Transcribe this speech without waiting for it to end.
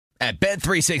At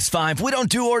Bet365, we don't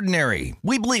do ordinary.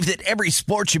 We believe that every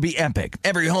sport should be epic.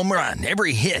 Every home run,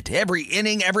 every hit, every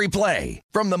inning, every play.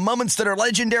 From the moments that are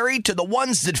legendary to the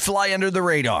ones that fly under the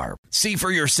radar. See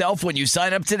for yourself when you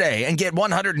sign up today and get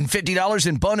 $150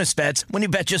 in bonus bets when you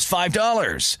bet just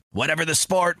 $5. Whatever the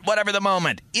sport, whatever the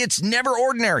moment, it's never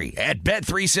ordinary at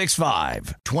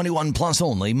Bet365. 21 plus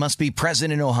only. Must be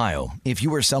present in Ohio. If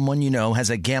you or someone you know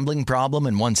has a gambling problem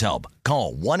and wants help,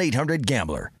 call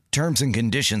 1-800-GAMBLER. Terms and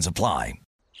conditions apply.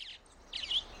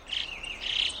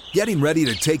 Getting ready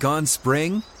to take on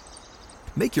spring?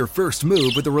 Make your first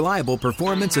move with the reliable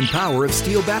performance and power of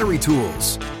Steel battery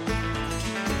tools.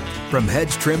 From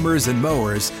hedge trimmers and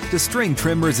mowers to string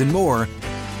trimmers and more,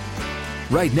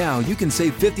 right now you can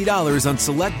save $50 on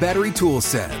select battery tool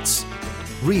sets.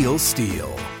 Real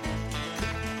Steel.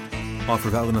 Offer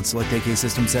valid on select AK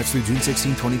system sets through June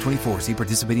 16, 2024. See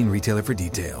participating retailer for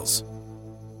details.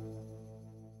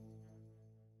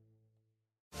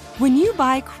 When you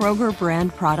buy Kroger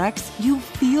brand products, you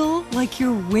feel like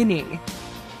you're winning.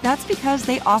 That's because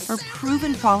they offer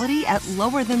proven quality at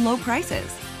lower than low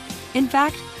prices. In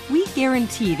fact, we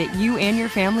guarantee that you and your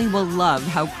family will love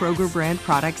how Kroger brand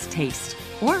products taste,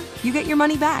 or you get your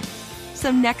money back. So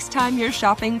next time you're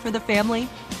shopping for the family,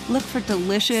 look for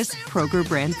delicious Kroger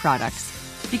brand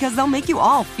products, because they'll make you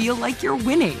all feel like you're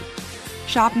winning.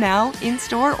 Shop now,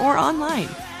 in-store, or online.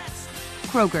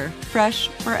 Kroger, fresh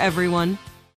for everyone.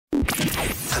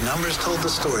 The numbers told the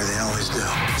story, they always do.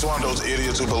 It's one of those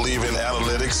idiots who believe in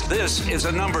analytics. This is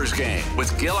a numbers game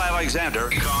with Gil Alexander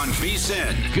on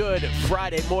VSiN. Good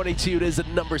Friday morning to you. It is a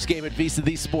numbers game at VSiN,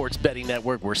 the sports betting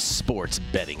network where sports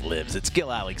betting lives. It's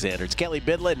Gil Alexander. It's Kelly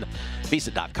Bidlin.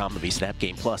 VSiN.com, the VSiN app,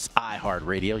 Game Plus,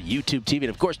 iHeartRadio, YouTube TV, and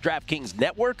of course DraftKings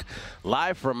Network,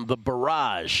 live from the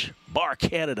Barrage Bar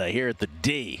Canada here at the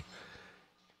D.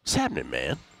 What's happening,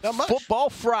 man? Not much.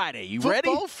 Football Friday. You ready?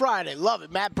 Football Friday. Love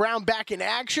it. Matt Brown back in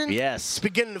action. Yes. It's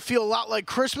beginning to feel a lot like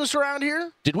Christmas around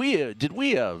here. Did we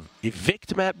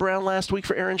evict Matt Brown last week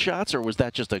for Aaron shots, or was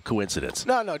that just a coincidence?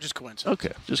 No, just coincidence.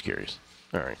 Okay, just curious.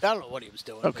 All right. I don't know what he was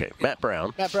doing. Okay, Matt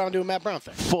Brown. Matt Brown doing Matt Brown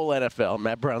thing. Full NFL.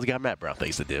 Matt Brown's got Matt Brown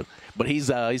things to do. But he's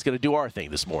going to do our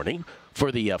thing this morning.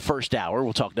 For the first hour,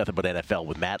 we'll talk nothing but NFL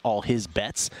with Matt, all his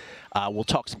bets. We'll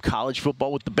talk some college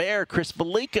football with the Bear, Chris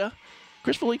Fallica.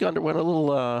 Chris Fallica underwent a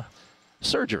little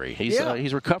surgery.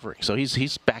 He's recovering, so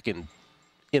he's back in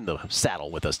the saddle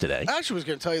with us today. I actually was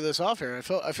going to tell you this off here.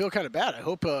 I feel kind of bad. I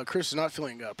hope Chris is not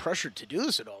feeling pressured to do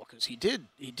this at all, because he did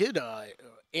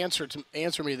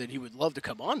answer me that he would love to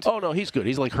come on today. Oh no, he's good.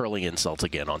 He's like hurling insults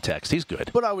again on text. He's good.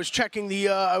 But I was checking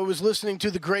I was listening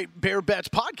to the Great Bear Bets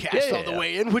podcast on the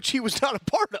way in, which he was not a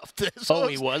part of. So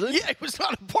he wasn't? Yeah, he was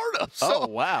not a part of. So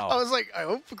wow. I was like, I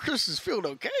hope Chris is feeling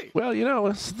okay. Well,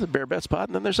 it's the Bear Bets pod,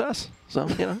 and then there's us. So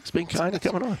it's been kind of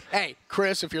coming on. Hey,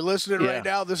 Chris, if you're listening right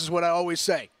now, this is what I always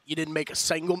say. You didn't make a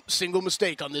single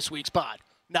mistake on this week's pod.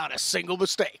 Not a single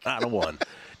mistake. Not a one.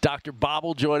 Dr. Bob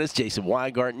will join us, Jason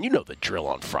Weingarten. You know the drill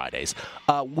on Fridays.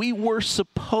 We were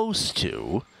supposed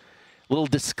to, little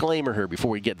disclaimer here before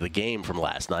we get to the game from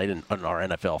last night and our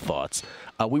NFL thoughts.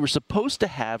 We were supposed to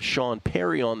have Sean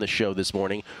Perry on the show this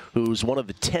morning, who's one of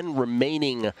the 10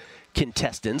 remaining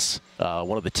contestants,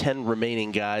 one of the 10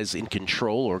 remaining guys in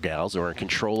control, or gals, or in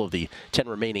control of the 10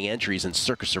 remaining entries in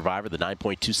Circus Survivor, the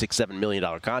 $9.267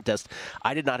 million contest.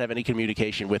 I did not have any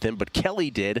communication with him, but Kelly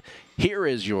did. Here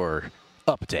is your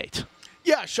update.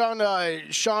 Yeah,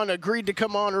 Sean agreed to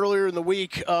come on earlier in the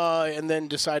week and then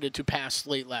decided to pass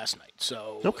late last night.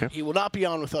 So he will not be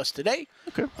on with us today.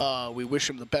 Okay. We wish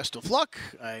him the best of luck.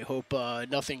 I hope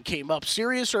nothing came up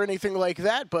serious or anything like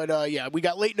that. But, we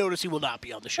got late notice he will not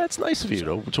be on the show. That's nice of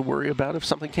you to worry about if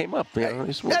something came up.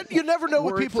 You never know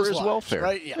what people's lives, welfare.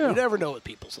 Right? Yeah, you never know what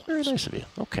people's lives. Very nice of you.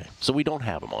 Okay. So we don't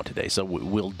have him on today. So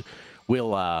we'll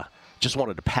just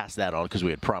wanted to pass that on because we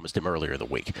had promised him earlier in the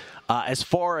week. As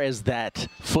far as that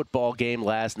football game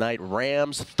last night,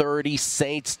 Rams 30,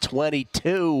 Saints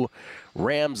 22.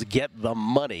 Rams get the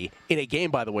money in a game,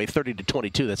 by the way,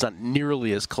 30-22. That's not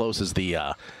nearly as close as the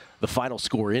final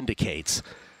score indicates.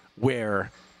 Where,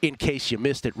 in case you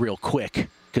missed it real quick,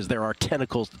 because there are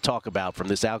tentacles to talk about from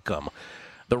this outcome,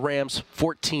 the Rams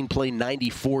 14-play,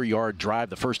 94-yard drive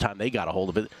the first time they got a hold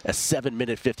of it, a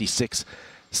 7-minute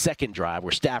 56-second drive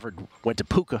where Stafford went to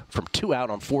Puka from 2 out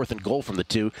on 4th and goal from the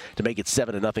 2 to make it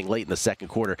 7-0 late in the second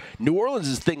quarter. New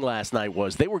Orleans' thing last night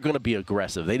was they were going to be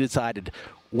aggressive. They decided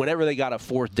whenever they got a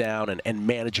 4th down and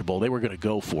manageable, they were going to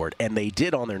go for it. And they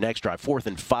did on their next drive, 4th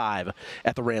and 5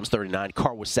 at the Rams 39.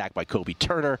 Carr was sacked by Kobe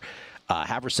Turner.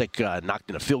 Haversick knocked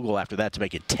in a field goal after that to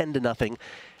make it 10-0.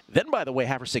 Then, by the way,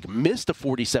 Haversick missed a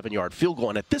 47-yard field goal,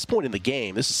 and at this point in the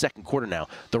game, this is second quarter now,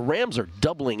 the Rams are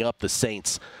doubling up the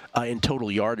Saints in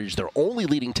total yardage. They're only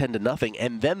leading 10-0,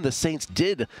 and then the Saints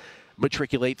did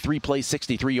matriculate 3 plays,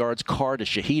 63 yards, Carr to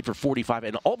Shaheed for 45,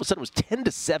 and all of a sudden it was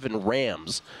 10-7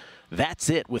 Rams. That's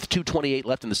it with 2:28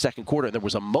 left in the second quarter, and there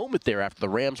was a moment there after the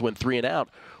Rams went 3 and out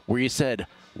where you said,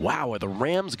 wow, are the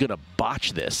Rams going to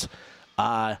botch this?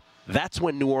 That's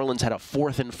when New Orleans had a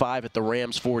 4th and 5 at the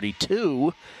Rams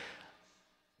 42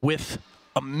 with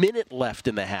a minute left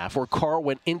in the half where Carr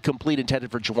went incomplete intended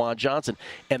for Juwan Johnson.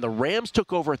 And the Rams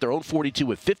took over at their own 42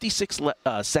 with 56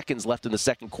 seconds left in the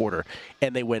second quarter.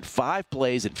 And they went 5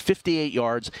 plays and 58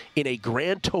 yards in a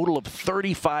grand total of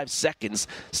 35 seconds.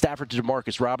 Stafford to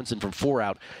Demarcus Robinson from 4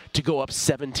 out to go up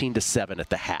 17-7 at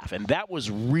the half. And that was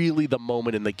really the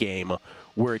moment in the game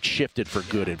where it shifted for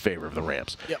good in favor of the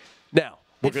Rams. Yep. Now,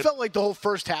 it felt like the whole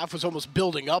first half was almost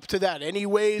building up to that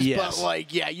anyways. Yes.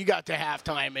 But, you got to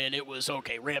halftime, and it was,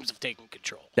 okay, Rams have taken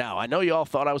control. Now, I know you all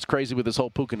thought I was crazy with this whole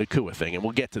Puka Nacua thing, and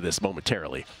we'll get to this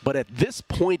momentarily. But at this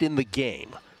point in the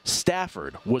game,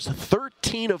 Stafford was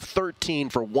 13 of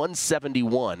 13 for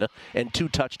 171 and 2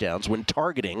 touchdowns when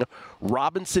targeting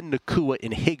Robinson, Nacua,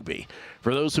 and Higbee.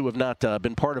 For those who have not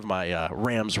been part of my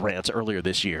Rams rants earlier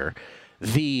this year,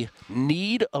 the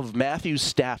need of Matthew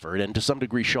Stafford and to some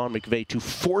degree Sean McVay to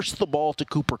force the ball to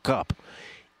Cooper Kupp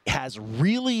has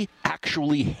really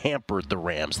actually hampered the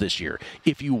Rams this year.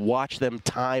 If you watch them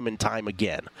time and time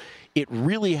again, it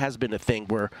really has been a thing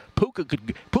where Puka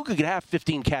could have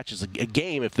 15 catches a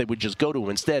game if they would just go to him.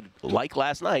 Instead, like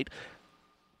last night,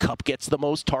 Kupp gets the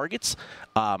most targets.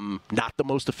 Not the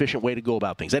most efficient way to go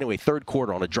about things. Anyway, third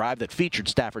quarter on a drive that featured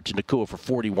Stafford to Nacua for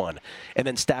 41. And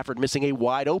then Stafford missing a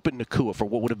wide-open Nacua for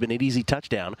what would have been an easy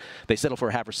touchdown. They settled for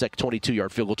a Haversick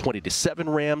 22-yard field goal,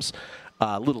 20-7 Rams.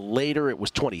 A little later, it was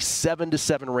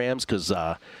 27-7 Rams because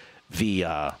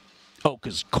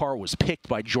because Carr was picked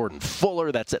by Jordan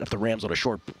Fuller. That set up the Rams on a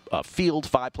short field,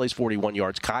 5 plays, 41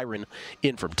 yards. Kyren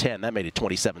in from 10. That made it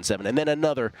 27-7. And then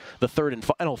the third and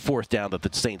final 4th down that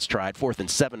the Saints tried, 4th and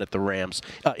 7 at the Rams,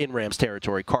 in Rams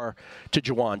territory. Carr to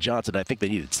Juwan Johnson. I think they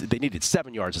needed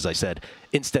 7 yards, as I said.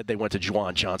 Instead, they went to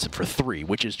Juwan Johnson for 3,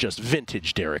 which is just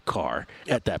vintage Derek Carr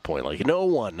at that point. Like, no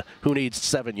one who needs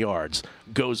 7 yards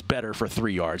goes better for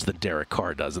 3 yards than Derek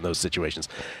Carr does in those situations.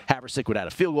 Haversick would add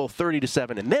a field goal,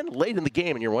 30-7, and then late in the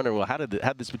game, and you're wondering, well, how did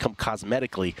this become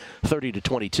cosmetically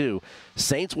 30-22?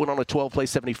 Saints went on a 12-play,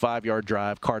 75-yard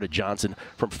drive. Carr to Johnson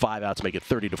from 5 outs, make it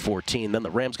 30-14. Then the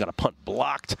Rams got a punt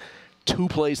blocked. 2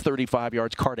 plays, 35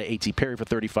 yards. Carr to A.T. Perry for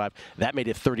 35. That made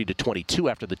it 30-22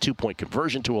 after the 2-point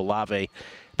conversion to Olave.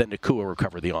 Then Nacua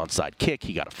recovered the onside kick.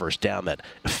 He got a first down that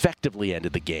effectively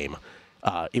ended the game.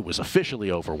 It was officially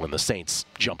over when the Saints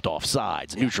jumped off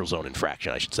sides, neutral zone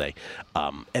infraction, I should say.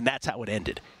 And that's how it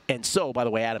ended. And so, by the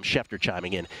way, Adam Schefter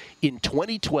chiming in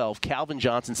 2012, Calvin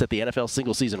Johnson set the NFL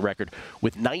single-season record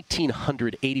with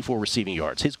 1,984 receiving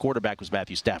yards. His quarterback was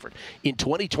Matthew Stafford. In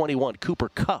 2021, Cooper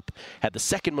Kupp had the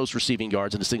second most receiving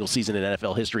yards in a single season in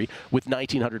NFL history with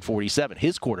 1,947.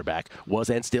 His quarterback was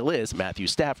and still is Matthew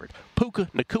Stafford. Puka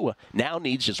Nacua now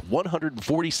needs just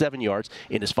 147 yards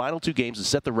in his final 2 games to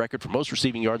set the record for most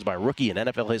receiving yards by a rookie in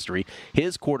NFL history.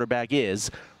 His quarterback is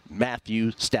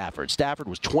Matthew Stafford. Stafford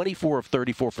was 24 of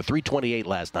 34 for 328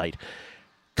 last night.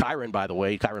 Kyren, by the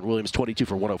way, Kyren Williams, 22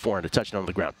 for 104 and a touchdown on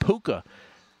the ground. Puka,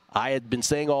 I had been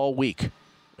saying all week,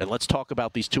 and let's talk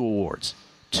about these 2 awards.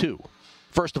 2.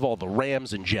 First of all, the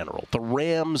Rams in general. The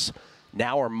Rams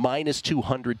now are minus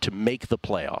 200 to make the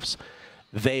playoffs.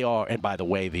 They are, and by the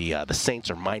way, the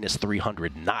Saints are minus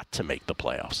 300 not to make the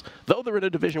playoffs, though they're in a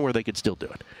division where they could still do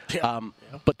it. Yeah.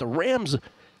 But the Rams,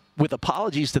 with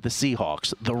apologies to the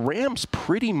Seahawks, the Rams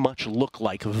pretty much look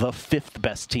like the 5th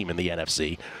best team in the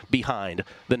NFC behind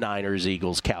the Niners,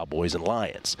 Eagles, Cowboys, and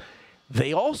Lions.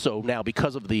 They also, now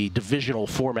because of the divisional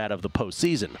format of the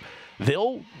postseason,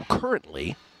 they'll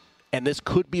currently, and this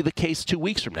could be the case 2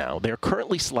 weeks from now, they're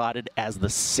currently slotted as the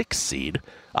 6th seed,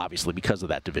 obviously because of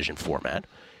that division format.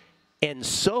 And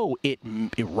so it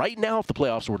right now, if the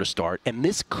playoffs were to start, and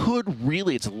this could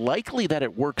really, it's likely that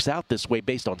it works out this way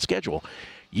based on schedule,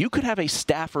 you could have a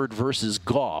Stafford versus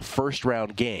Goff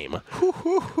first-round game,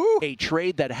 a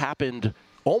trade that happened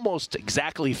almost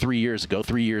exactly 3 years ago,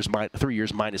 3 years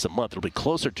minus a month. It'll be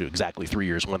closer to exactly 3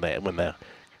 years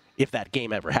if that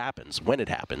game ever happens, when it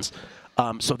happens.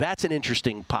 So that's an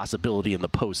interesting possibility in the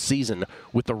postseason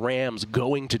with the Rams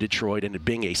going to Detroit and it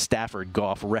being a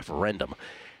Stafford-Goff referendum.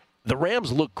 The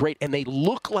Rams look great, and they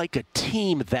look like a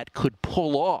team that could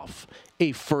pull off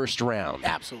a first-round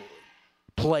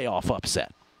playoff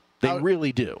upset. They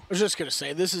really do. I was just going to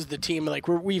say, this is the team, like,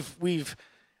 we've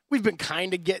we've been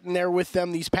kind of getting there with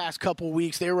them these past couple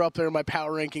weeks. They were up there in my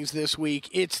power rankings this week.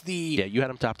 Yeah, you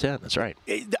had them top 10. That's right.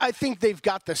 I think they've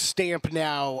got the stamp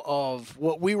now of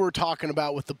what we were talking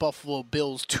about with the Buffalo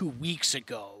Bills 2 weeks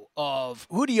ago. Of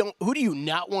who do you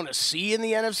not want to see in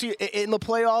the NFC in the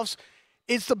playoffs?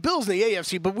 It's the Bills in the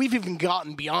AFC, but we've even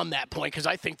gotten beyond that point because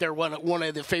I think they're one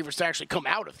of the favorites to actually come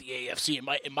out of the AFC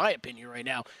in my opinion right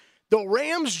now. The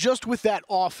Rams, just with that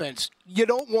offense, you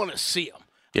don't want to see them.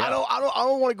 Yeah. I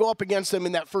don't want to go up against them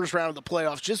in that first round of the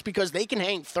playoffs just because they can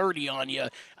hang 30 on you.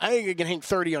 I think they can hang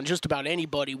 30 on just about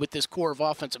anybody with this core of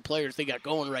offensive players they got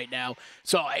going right now.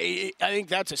 So I think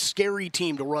that's a scary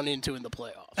team to run into in the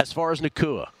playoffs. As far as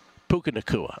Puka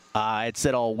Nacua, I had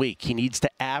said all week he needs to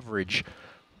average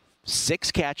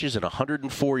 6 catches and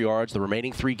 104 yards the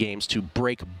remaining 3 games to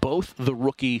break both the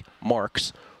rookie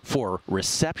marks for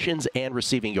receptions and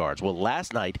receiving yards. Well,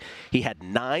 last night he had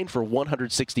 9 for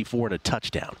 164 and a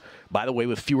touchdown. By the way,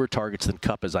 with fewer targets than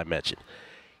Kupp, as I mentioned.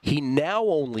 He now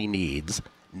only needs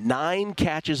 9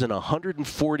 catches and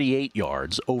 148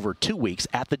 yards over 2 weeks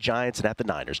at the Giants and at the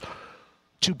Niners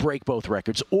to break both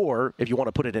records, or, if you want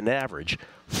to put it in average,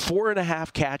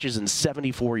 4.5 catches and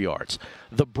 74 yards.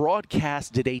 The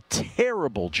broadcast did a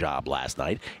terrible job last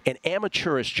night, an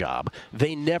amateurish job.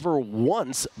 They never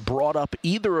once brought up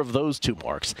either of those 2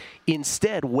 marks,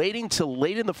 instead waiting till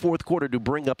late in the fourth quarter to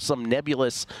bring up some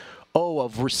nebulous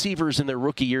of receivers in their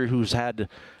rookie year who've had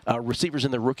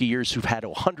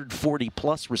 140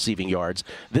 plus receiving yards.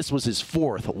 This was his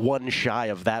 4th, 1 shy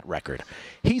of that record.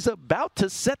 He's about to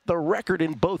set the record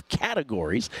in both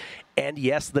categories. And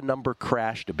yes, the number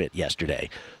crashed a bit yesterday.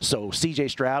 So C.J.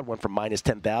 Stroud went from minus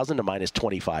 10,000 to minus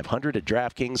 2,500 at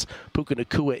DraftKings. Puka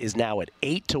Nacua is now at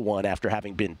 8-1 after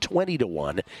having been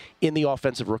 20-1 in the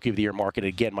Offensive Rookie of the Year market.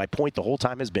 Again, my point the whole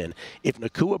time has been, if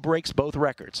Nacua breaks both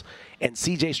records and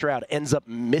C.J. Stroud ends up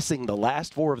missing the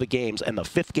last 4 of the games and the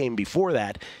 5th game before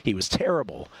that, he was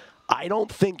terrible. I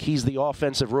don't think he's the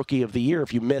Offensive Rookie of the Year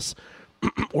if you miss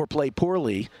or play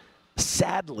poorly.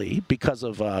 Sadly, because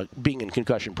of being in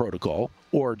concussion protocol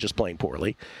or just playing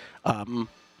poorly,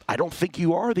 I don't think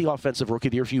you are the Offensive Rookie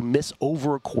of the Year if you miss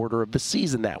over a quarter of the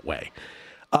season that way.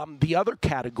 The other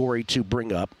category to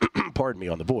bring up, pardon me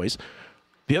on the voice,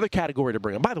 the other category to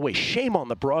bring up, by the way, shame on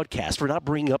the broadcast for not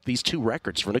bringing up these 2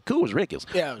 records for Nacua. It was ridiculous.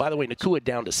 Yeah. By the way, Nacua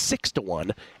down to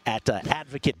 6-1 at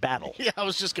Advocate Battle. Yeah, I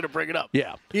was just going to bring it up.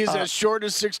 Yeah. He's as short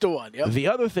as 6-1. Yep. The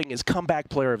other thing is Comeback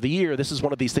Player of the Year. This is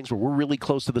one of these things where we're really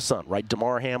close to the sun, right?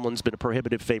 Damar Hamlin's been a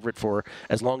prohibitive favorite for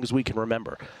as long as we can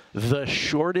remember. The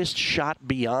shortest shot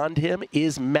beyond him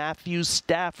is Matthew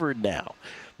Stafford now.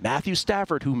 Matthew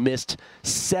Stafford, who missed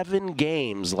 7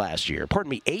 games last year.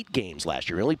 8 games last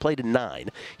year. He only played in 9.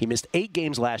 He missed 8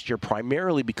 games last year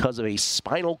primarily because of a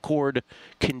spinal cord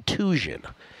contusion.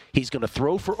 He's going to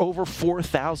throw for over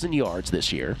 4,000 yards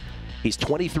this year. He's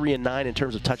 23-9 in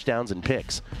terms of touchdowns and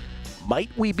picks. Might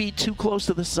we be too close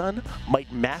to the sun?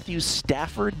 Might Matthew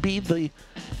Stafford be the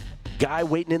guy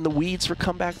waiting in the weeds for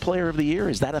Comeback Player of the Year?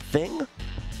 Is that a thing?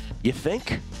 You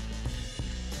think?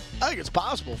 I think it's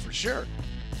possible for sure.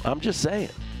 I'm just saying.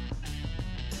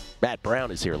 Matt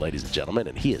Brown is here, ladies and gentlemen,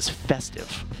 and he is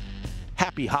festive.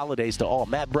 Happy holidays to all.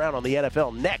 Matt Brown on the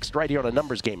NFL next, right here on A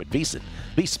Numbers Game at VSiN,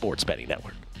 the Sports Betting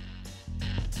Network.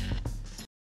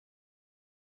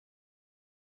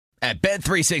 At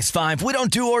Bet365, we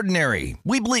don't do ordinary.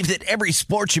 We believe that every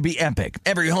sport should be epic.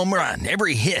 Every home run,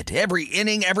 every hit, every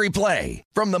inning, every play.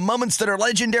 From the moments that are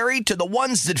legendary to the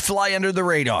ones that fly under the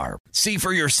radar. See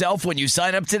for yourself when you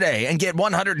sign up today and get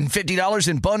 $150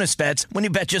 in bonus bets when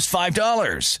you bet just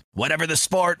 $5. Whatever the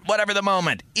sport, whatever the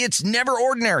moment, it's never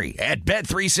ordinary at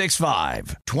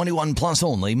Bet365. 21 plus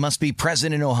only. Must be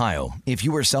present in Ohio. If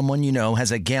you or someone you know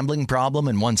has a gambling problem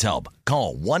and wants help,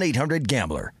 call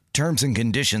 1-800-GAMBLER. Terms and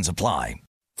conditions apply.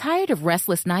 Tired of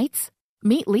restless nights?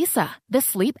 Meet Leesa, the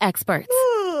sleep experts.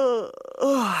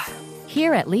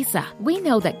 Here at Leesa, we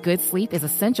know that good sleep is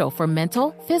essential for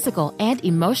mental, physical, and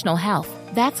emotional health.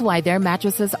 That's why their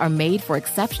mattresses are made for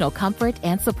exceptional comfort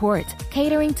and support,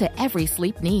 catering to every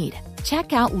sleep need.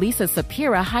 Check out Leesa's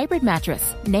Sapira Hybrid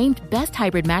Mattress, named Best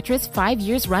Hybrid Mattress 5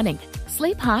 years running.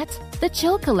 Sleep hot? The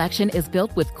Chill Collection is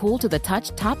built with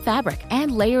cool-to-the-touch top fabric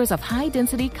and layers of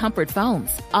high-density comfort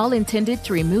foams, all intended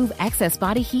to remove excess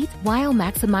body heat while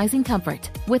maximizing comfort.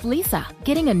 With Leesa,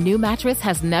 getting a new mattress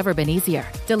has never been easier.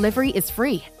 Delivery is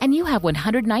free, and you have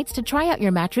 100 nights to try out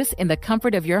your mattress in the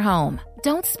comfort of your home.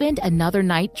 Don't spend another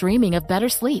night dreaming of better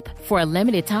sleep. For a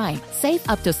limited time, save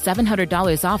up to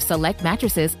 $700 off select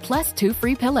mattresses plus 2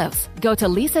 free pillows. Go to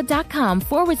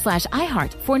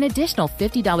leesa.com/iHeart for an additional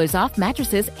 $50 off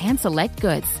mattresses and select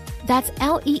goods. That's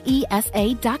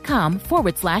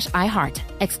LEESA.com/iHeart.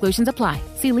 Exclusions apply.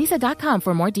 See leesa.com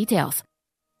for more details.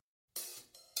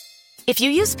 If you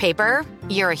use paper,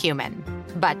 you're a human.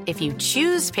 But if you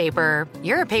choose paper,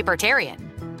 you're a papertarian.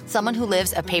 Someone who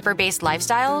lives a paper-based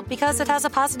lifestyle because it has a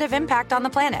positive impact on the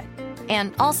planet.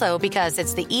 And also because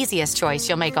it's the easiest choice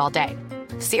you'll make all day.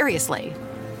 Seriously.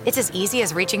 It's as easy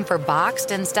as reaching for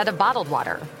boxed instead of bottled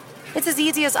water. It's as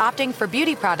easy as opting for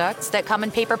beauty products that come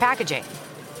in paper packaging.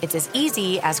 It's as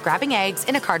easy as grabbing eggs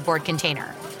in a cardboard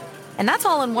container. And that's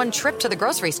all in one trip to the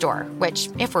grocery store, which,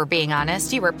 if we're being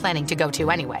honest, you were planning to go to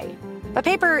anyway. But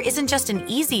paper isn't just an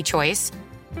easy choice.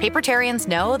 Papertarians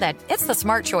know that it's the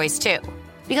smart choice, too.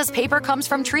 Because paper comes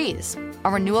from trees,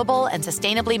 a renewable and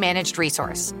sustainably managed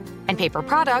resource. And paper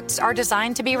products are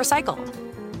designed to be recycled.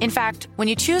 In fact, when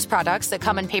you choose products that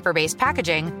come in paper-based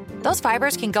packaging, those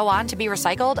fibers can go on to be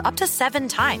recycled up to 7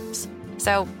 times.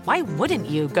 So why wouldn't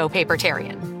you go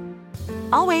papertarian?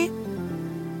 I'll wait.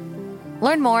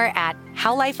 Learn more at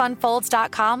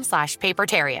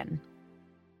howlifeunfolds.com/papertarian.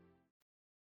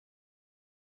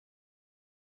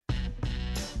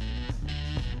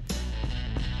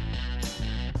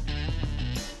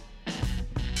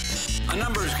 A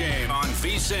numbers game on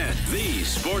VSiN, the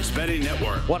sports betting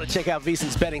network. Want to check out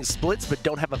VSiN's betting splits but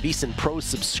don't have a VSiN Pro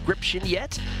subscription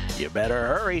yet? You better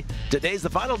hurry. Today's the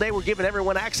final day we're giving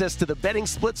everyone access to the betting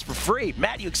splits for free.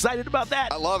 Matt, you excited about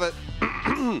that? I love it.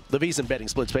 The VSiN betting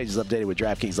splits page is updated with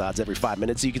DraftKings odds every 5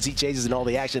 minutes so you can see changes in all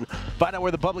the action. Find out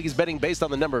where the public is betting based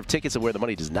on the number of tickets and where the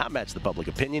money does not match the public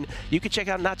opinion. You can check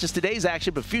out not just today's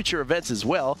action but future events as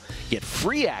well. Get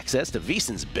free access to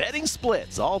VSiN's betting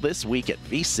splits all this week at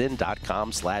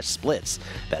vsin.com/splits.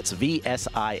 That's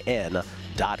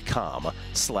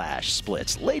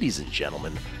VSIN.com/splits. Ladies and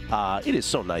gentlemen, it is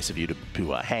so nice of you to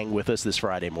hang with us this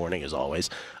Friday morning, as always.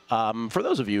 For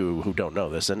those of you who don't know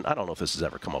this, and I don't know if this has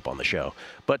ever come up on the show,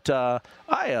 but I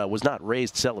was not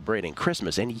raised celebrating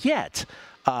Christmas, and yet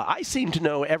I seem to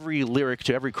know every lyric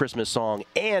to every Christmas song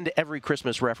and every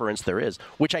Christmas reference there is,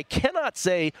 which I cannot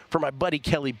say for my buddy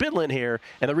Kelly Bidlin here,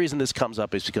 and the reason this comes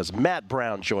up is because Matt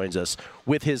Brown joins us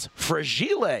with his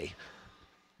Fragile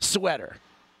sweater.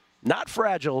 Not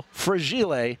fragile,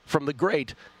 Fragile from the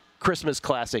great Christmas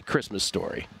classic Christmas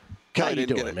Story. Kelly How you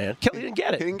doing, man? Kelly didn't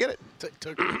get it. He didn't get it.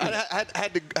 I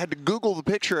had to Google the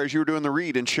picture as you were doing the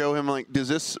read and show him, like, does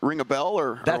this ring a bell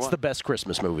or That's what? the best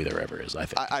Christmas movie there ever is, I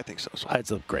think. I think so. It's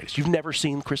the greatest. You've never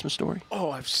seen Christmas Story?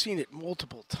 Oh, I've seen it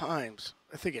multiple times.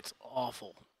 I think it's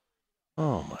awful.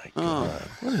 Oh, my God.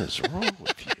 What is wrong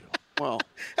with you? Well,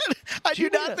 I do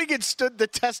not think it stood the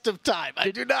test of time. I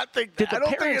do not think that. I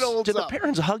don't think it holds Did up. the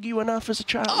parents hug you enough as a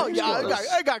child? Oh, yeah,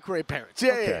 I got great parents.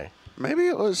 Yeah, Okay. maybe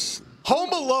it was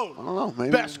Home Alone. I don't know. Maybe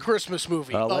Best Christmas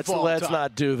movie of Let's all time.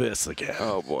 not do this again.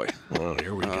 Oh boy. Oh,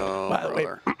 here we go. Oh, By the way,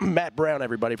 Matt Brown,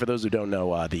 everybody, for those who don't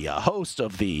know, the host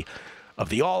of the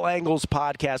All Angles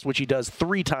podcast, which he does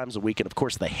 3 times a week, and, of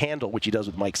course, The Handle, which he does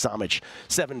with Mike Somich,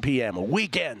 7 p.m.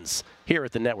 weekends here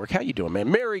at the network. How you doing,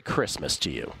 man? Merry Christmas to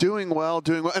you. Doing well,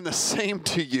 and the same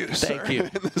to you, sir. Thank you.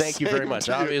 Thank you very much.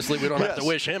 Obviously, we don't have to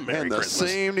wish him Merry Christmas. The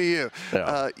same to you.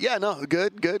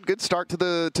 Good start to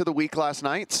the week last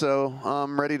night. So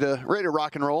I'm ready to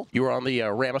rock and roll. You were on the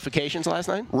ramifications last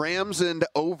night? Rams and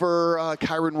over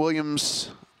Kyren Williams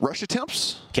rush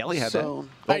attempts. Kelly had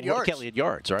that. Yards. Kelly had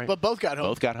yards, right? But both got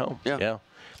home. Yeah.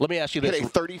 Let me ask you this. Hit a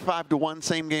 35-1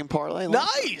 same game parlay.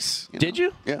 Nice. Did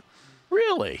you? Yeah.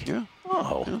 Really? Yeah.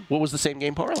 Oh. Yeah. What was the same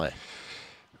game parlay?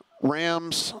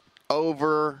 Rams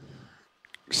over,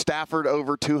 Stafford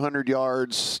over 200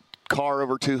 yards, Carr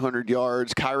over 200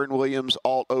 yards, Kyren Williams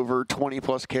alt over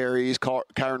 20-plus carries,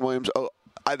 Kyren Williams,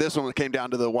 this one came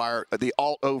down to the wire, the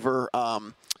alt over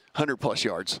 100-plus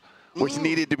yards. Which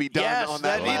needed to be done on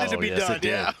that. Needed to be done.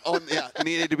 Yeah.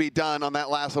 Needed to be done on that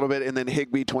last little bit, and then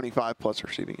Higbee 25-plus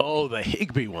receiving. Oh, the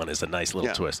Higbee one is a nice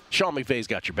little twist. Sean McVay's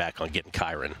got your back on getting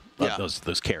Kyren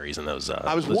those carries and those.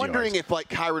 I was wondering if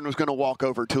Kyren was going to walk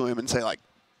over to him and say, like,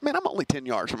 man, I'm only 10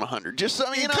 yards from 100. Just,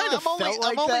 I mean, I'm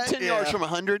only 10 yards from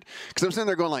 100. Because I'm sitting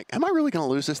there going, like, am I really going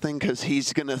to lose this thing? Because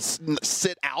he's going to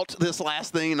sit out this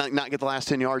last thing and not get the last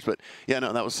 10 yards. But, yeah,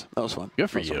 no, that was fun. Good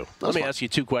for you. Let me ask you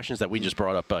 2 questions that we just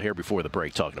brought up here before the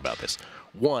break talking about this.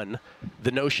 One,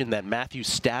 the notion that Matthew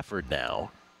Stafford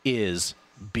now is,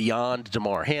 beyond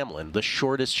DeMar Hamlin, the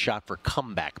shortest shot for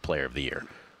comeback player of the year.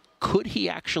 Could he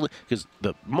actually, because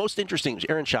the most interesting,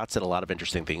 Aaron Schatz said a lot of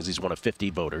interesting things. He's one of 50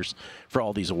 voters for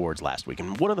all these awards last week.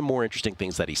 And one of the more interesting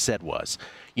things that he said was,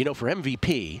 for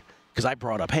MVP, because I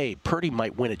brought up, hey, Purdy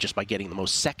might win it just by getting the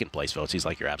most second place votes. He's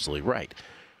like, you're absolutely right.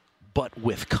 But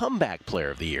with comeback player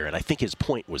of the year, and I think his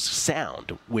point was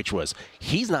sound, which was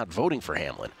he's not voting for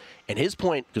Hamlin. And his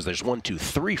point, because there's 1, 2,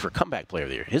 3 for comeback player of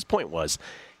the year, his point was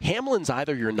Hamlin's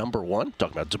either your number one,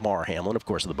 talking about Damar Hamlin, of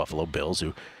course, of the Buffalo Bills,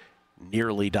 who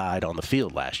nearly died on the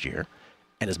field last year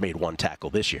and has made 1 tackle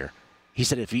this year. He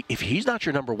said if he's not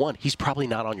your number one, he's probably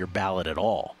not on your ballot at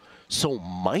all. So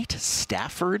might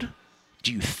Stafford,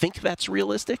 do you think that's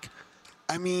realistic?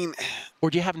 I mean, or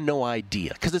do you have no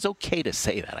idea? Because it's okay to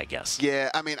say that, I guess. Yeah,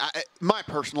 I mean, my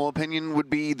personal opinion would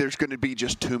be there's going to be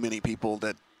just too many people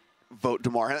that vote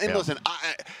Damar. And listen,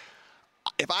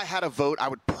 if I had a vote, I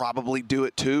would probably do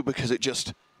it too because it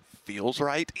just feels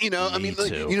right. You know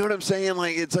what I'm saying?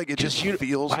 Like it just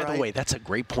feels right. By the way, that's a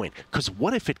great point. Because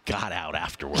what if it got out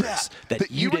afterwards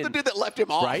that you were the dude that left him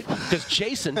off, right? Because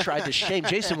Jason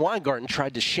Weingarten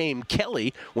tried to shame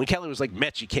Kelly when Kelly was like,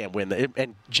 "Mitch, you can't win,"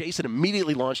 and Jason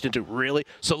immediately launched into really.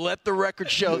 So let the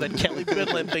record show that Kelly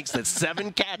Bidlin thinks that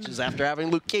 7 catches after having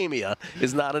leukemia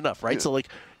is not enough, right? So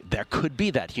there could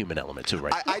be that human element too,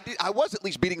 right? I was at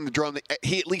least beating the drum that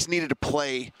he at least needed to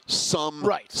play some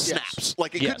snaps. Yes.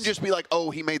 Like it couldn't just be like, oh,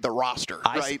 he made the roster,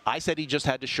 right? I said he just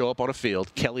had to show up on a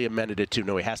field. Kelly amended it to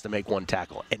no, he has to make 1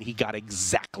 tackle, and he got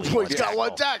exactly one tackle. He's got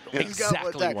 1 tackle.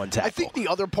 Exactly 1 tackle. I think the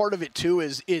other part of it too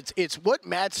is it's what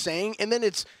Matt's saying, and then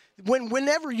it's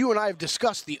whenever you and I have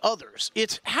discussed the others,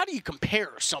 it's how do you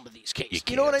compare some of these cases?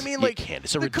 You know what I mean? Like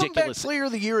it's a ridiculous comeback player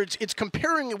of the year. It's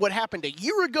comparing what happened a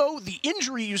year ago, the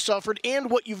injury you suffered, and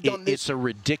what you've done this. It's a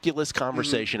ridiculous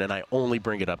conversation, and I only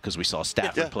bring it up because we saw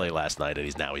Stafford play last night, and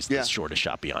he's the shortest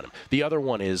shot beyond him. The other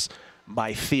one is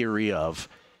my theory of,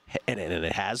 and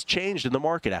it has changed in the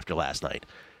market after last night,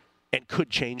 and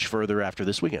could change further after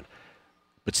this weekend.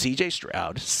 But C.J.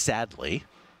 Stroud, sadly,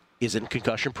 is in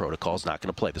concussion protocol, is not going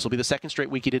to play. This will be the 2nd straight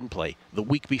week he didn't play. The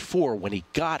week before, when he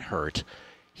got hurt,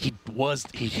 he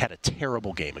had a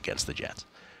terrible game against the Jets.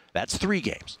 That's 3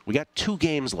 games. We got 2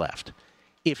 games left.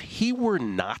 If he were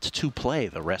not to play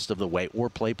the rest of the way or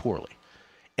play poorly,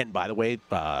 and by the way,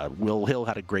 Will Hill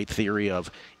had a great theory of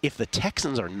if the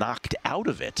Texans are knocked out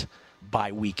of it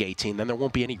by week 18, then there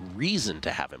won't be any reason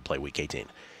to have him play week 18.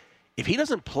 If he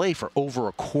doesn't play for over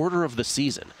a quarter of the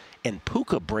season and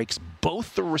Puka breaks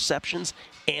both the receptions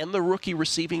and the rookie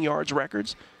receiving yards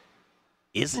records,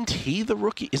 isn't he the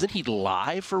rookie? Isn't he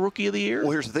live for Rookie of the Year?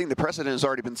 Well, here's the thing. The precedent has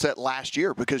already been set last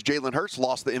year because Jalen Hurts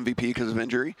lost the MVP because of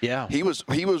injury. Yeah. He was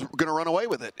going to run away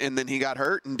with it, and then he got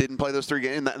hurt and didn't play those 3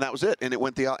 games, and that was it. And it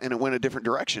went a different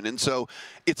direction. And so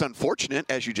it's unfortunate,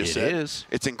 as you just said. It is.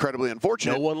 It's incredibly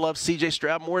unfortunate. No one loves C.J.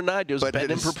 Stroud more than I do. But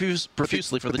betting him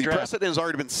profusely for the draft. The precedent has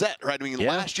already been set, right? I mean,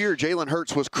 last year, Jalen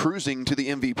Hurts was cruising to the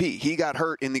MVP. He got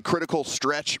hurt in the critical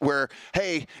stretch where,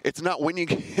 hey, it's not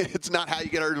how you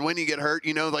get hurt, when you get hurt.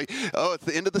 Oh, it's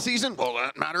the end of the season. Well,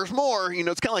 that matters more.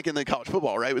 It's kind of like in the college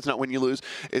football, right? It's not when you lose.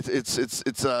 It's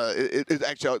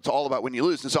actually it's all about when you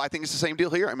lose. And so I think it's the same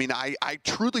deal here. I mean, I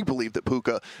truly believe that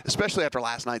Puka, especially after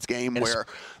last night's game, where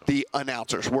the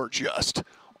announcers were just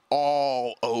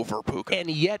all over Puka,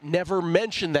 and yet never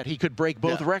mentioned that he could break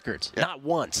both records, not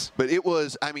once. But that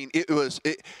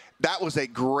was a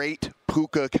great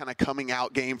Puka kind of coming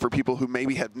out game for people who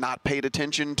maybe have not paid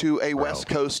attention to a West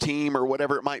Coast team or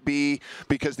whatever it might be,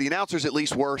 because the announcers at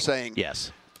least were saying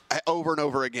yes over and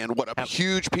over again what a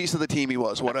huge piece of the team he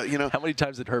was. How many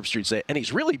times did Herbstreit say? And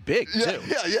he's really big too.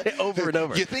 Yeah. Over and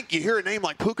over. You hear a name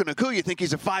like Puka Nacua, you think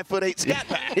he's a 5'8" scat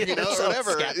back, or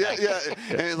whatever. Yeah.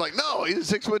 And it's like, no, he's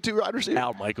a 6'2" wide receiver.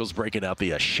 Al Michaels breaking out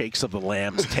the shakes of the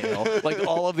lamb's tail, like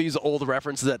all of these old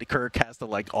references that Kirk has to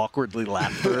awkwardly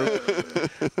laugh through.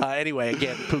 Anyway,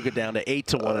 again, Puka down to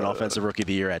 8-1 in Offensive Rookie of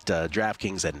the Year at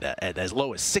DraftKings, and as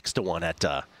low as 6-1 at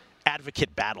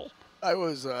Advocate Battle. I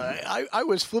was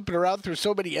flipping around through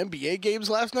so many NBA games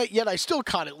last night, yet I still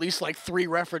caught at least 3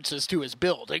 references to his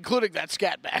build, including that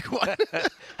scat back one.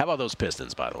 How about those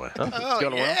Pistons, by the way?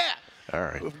 All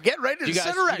right. Get ready to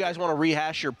set a record. You guys want to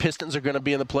rehash your Pistons are going to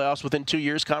be in the playoffs within 2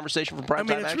 years conversation from Prime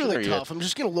Time Action? It's really tough. I'm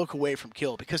just going to look away from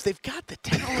Kill because they've got the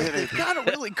talent. They've got a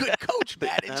really good coach,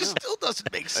 Matt. It just still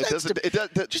doesn't make sense to me.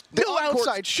 Just no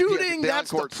outside shooting. That's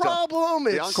the problem.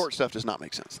 The on-court stuff does not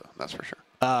make sense, though. That's for sure.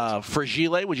 For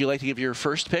Gile, would you like to give your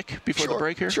first pick before the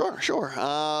break here? Sure. We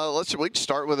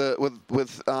start with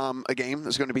a game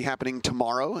that's going to be happening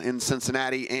tomorrow in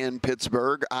Cincinnati and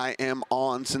Pittsburgh. I am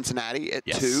on Cincinnati at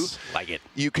 2. Like it.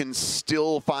 You can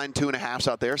still find 2.5s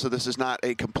out there, so this is not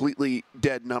a completely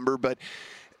dead number. But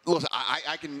listen,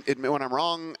 I can admit when I'm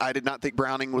wrong. I did not think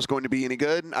Browning was going to be any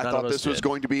good. I thought this was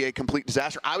going to be a complete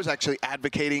disaster. I was actually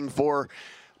advocating for.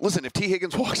 Listen, if T.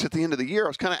 Higgins walks at the end of the year, I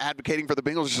was kind of advocating for the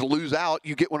Bengals just to lose out.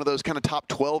 You get one of those kind of top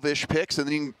 12-ish picks, and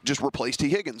then you can just replace T.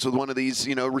 Higgins with one of these,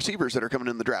 receivers that are coming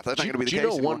in the draft. That's not going to be the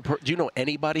case anymore. Do you know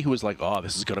anybody who was like, oh,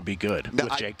 this is going to be good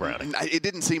with Jake Browning? It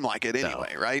didn't seem like it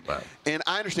anyway, right? And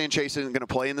I understand Chase isn't going to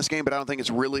play in this game, but I don't think it's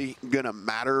really going to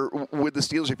matter with the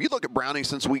Steelers. If you look at Browning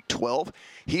since week 12,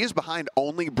 he is behind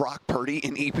only Brock Purdy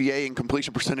in EPA and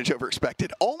completion percentage over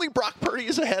expected. Only Brock Purdy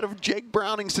is ahead of Jake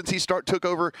Browning since he took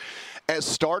over as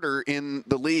starter in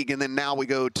the league, and then now we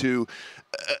go to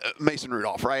Mason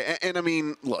Rudolph, right? And I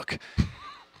mean, look,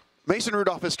 Mason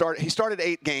Rudolph he started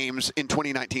 8 games in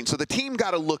 2019, so the team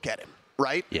got to look at him,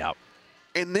 right? Yeah.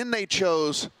 And then they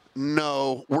chose,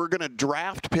 no, we're going to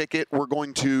draft Pickett. We're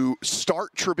going to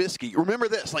start Trubisky. Remember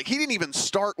this, he didn't even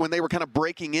start when they were kind of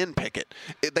breaking in Pickett.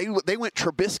 They went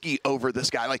Trubisky over this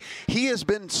guy. He has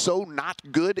been so not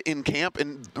good in camp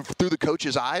and through the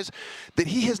coach's eyes that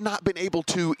he has not been able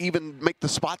to even make the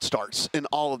spot starts in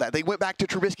all of that. They went back to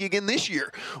Trubisky again this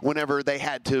year whenever they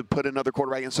had to put another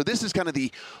quarterback in. So this is kind of the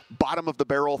bottom of the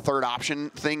barrel third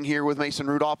option thing here with Mason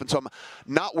Rudolph. And so I'm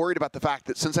not worried about the fact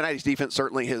that Cincinnati's defense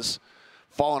certainly has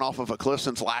fallen off of a cliff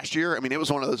since last year. I mean, it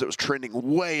was one of those that was trending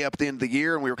way up at the end of the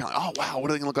year, and we were kind of, oh, wow, what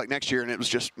are they going to look like next year? And it was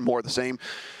just more of the same.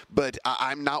 But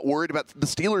I'm not worried about the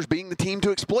Steelers being the team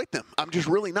to exploit them. I'm just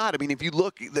really not. I mean, if you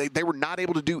look, they were not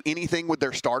able to do anything with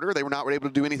their starter. They were not able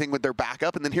to do anything with their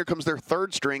backup. And then here comes their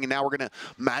third string, and now we're going to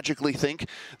magically think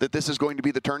that this is going to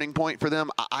be the turning point for them.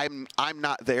 I'm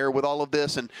not there with all of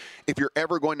this. And if you're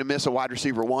ever going to miss a wide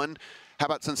receiver one, how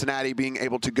about Cincinnati being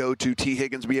able to go to T.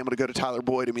 Higgins, be able to go to Tyler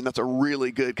Boyd? I mean, that's a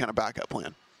really good kind of backup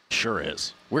plan. Sure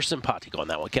is. We're simpatico on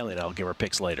that one. Kelly and I will give our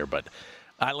picks later, but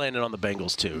I landed on the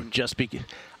Bengals too. Just because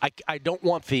I don't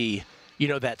want the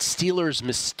that Steelers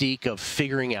mystique of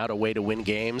figuring out a way to win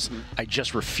games. I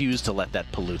just refuse to let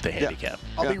that pollute the handicap.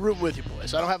 I'll be rooting with you,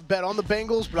 boys. I don't have a bet on the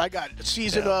Bengals, but I got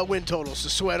season win totals to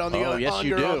sweat on the under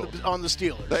on the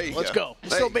Steelers. Let's go.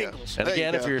 It's still Bengals. And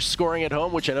again, if you're scoring at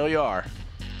home, which I know you are,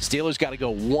 Steelers got to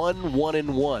go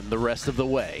 1-1-1 the rest of the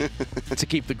way to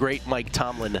keep the great Mike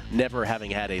Tomlin never having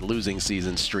had a losing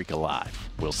season streak alive.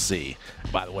 We'll see.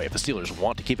 By the way, if the Steelers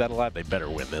want to keep that alive, they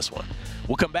better win this one.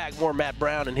 We'll come back. More Matt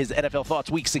Brown and his NFL Thoughts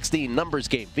Week 16 numbers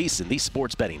game. VSiN, the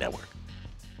Sports Betting Network.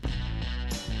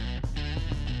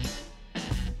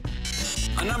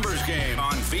 A numbers game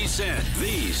on VSiN,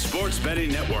 the Sports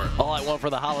Betting Network. All I want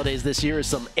for the holidays this year is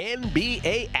some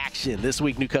NBA action. This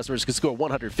week, new customers can score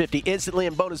 $150 instantly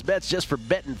in bonus bets just for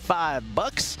betting $5.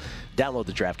 Download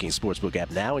the DraftKings Sportsbook app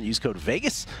now and use code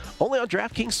VEGAS. Only on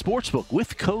DraftKings Sportsbook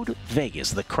with code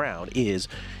VEGAS. The crown is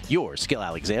yours. Skill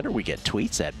Alexander, we get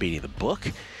tweets at Beating the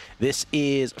Book. This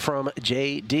is from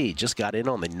JD. Just got in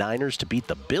on the Niners to beat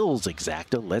the Bills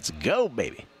exacta. Let's go,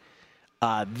 baby.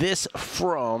 This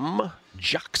from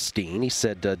Jockstein. He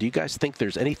said, do you guys think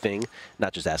there's anything,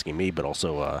 not just asking me, but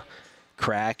also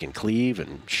Crack and Cleve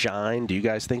and Shine, do you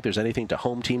guys think there's anything to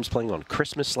home teams playing on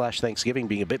Christmas/Thanksgiving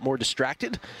being a bit more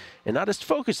distracted and not as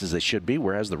focused as they should be,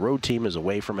 whereas the road team is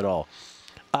away from it all?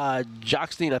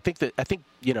 Jockstein, I think,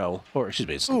 or excuse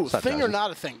me. It's not thing or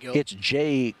not a thing, Gil? It's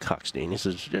Jay Cockstein. He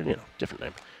says, different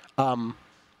name.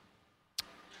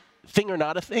 Thing or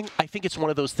not a thing, I think it's one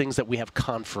of those things that we have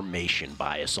confirmation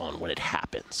bias on when it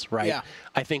happens, right? Yeah.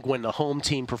 I think when the home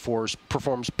team performs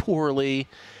poorly,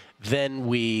 then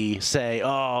we say,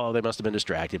 oh, they must have been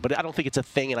distracted. But I don't think it's a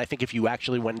thing, and I think if you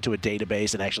actually went into a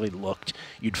database and actually looked,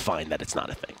 you'd find that it's not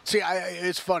a thing. See,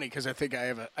 it's funny because I think I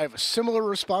have a similar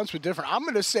response but different. I'm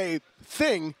going to say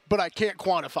thing, but I can't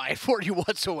quantify it for you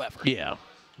whatsoever. Yeah.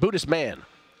 Buddhist man.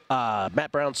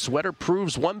 Matt Brown's sweater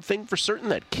proves one thing for certain,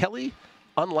 that Kelly,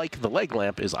 unlike the leg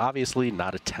lamp, is obviously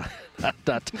not Italian.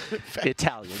 But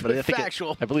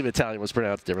I believe Italian was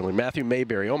pronounced differently. Matthew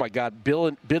Mayberry. Oh, my God.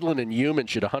 Bidlin and Human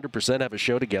should 100% have a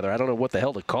show together. I don't know what the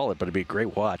hell to call it, but it'd be a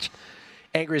great watch.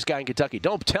 Angriest guy in Kentucky.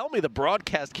 Don't tell me the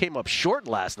broadcast came up short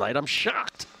last night. I'm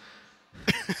shocked.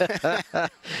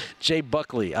 Jay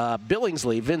Buckley.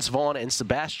 Billingsley, Vince Vaughn, and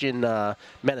Sebastian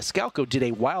Maniscalco did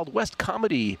a Wild West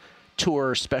comedy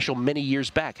tour special many years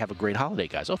back. Have a great holiday,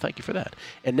 guys. Oh, thank you for that.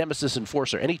 And Nemesis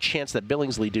Enforcer. Any chance that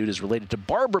Billingsley dude is related to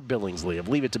Barbara Billingsley of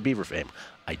Leave It to Beaver fame?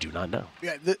 I do not know.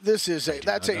 Yeah,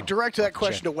 direct that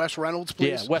question to Wes Reynolds,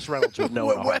 please. Yeah, Wes Reynolds would know.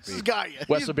 Wes has got you.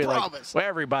 Wes would be like, well,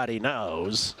 everybody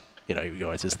knows.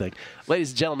 It's his thing.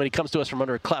 Ladies and gentlemen, he comes to us from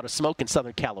under a cloud of smoke in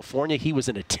Southern California. He was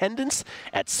in attendance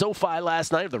at SoFi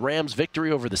last night of the Rams'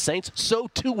 victory over the Saints. So,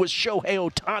 too, was Shohei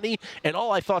Ohtani. And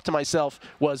all I thought to myself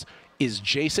was, is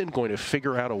Jason going to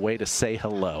figure out a way to say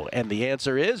hello? And the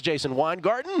answer is Jason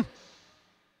Weingarten.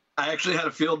 I actually had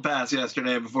a field pass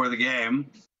yesterday before the game.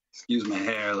 Excuse my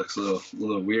hair, looks a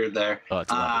little weird there. Oh,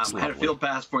 it's I had a field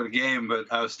pass for the game, but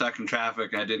I was stuck in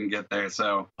traffic and I didn't get there.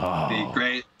 So the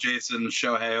great Jason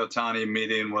Shohei Ohtani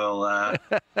meeting will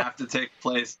have to take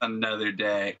place another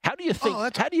day. How do you think?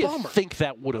 Think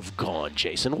that would have gone,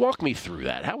 Jason? Walk me through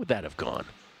that. How would that have gone?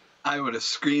 I would have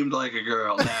screamed like a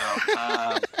girl. No,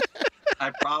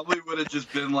 I probably would have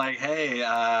just been like, "Hey,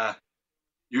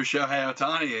 you're Shohei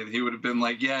Ohtani," and he would have been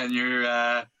like, "Yeah, and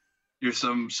you're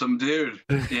some dude,"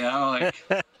 you know, like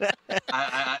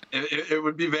it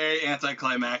would be very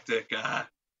anticlimactic.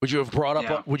 Would you have brought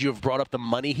up? Would you have brought up the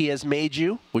money he has made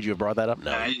you? Would you have brought that up?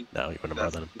 No, you wouldn't have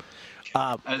brought that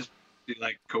up. I just be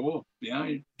like, cool,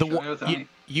 you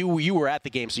were at the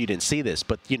game, so you didn't see this,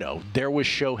 but there was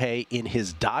Shohei in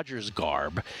his Dodgers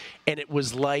garb, and it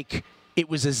was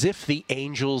as if the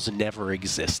Angels never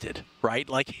existed, right?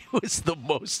 Like it was the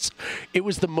most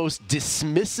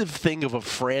dismissive thing of a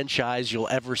franchise you'll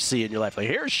ever see in your life. Like,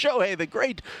 here's Shohei, the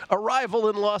great arrival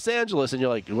in Los Angeles, and you're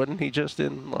like, wasn't he just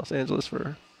in Los Angeles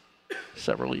for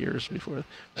several years before? It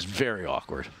was very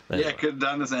awkward. Anyway. Yeah, could have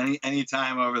done this any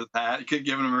time over the past. You could have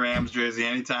given him a Rams jersey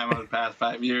any time over the past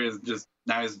 5 years. Just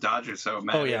now he's Dodgers, so it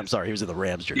matters. Oh yeah, I'm sorry, he was in the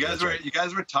Rams jersey. You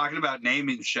guys were talking about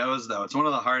naming shows though. It's one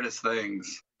of the hardest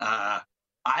things. I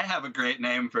have a great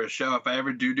name for a show. If I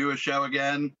ever do a show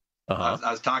again, I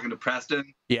was talking to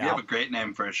Preston. Yeah, we have a great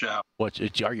name for a show.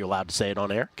 Are you allowed to say it on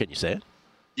air? Can you say it?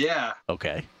 Yeah.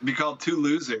 Okay. It'd be called Two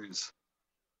Losers.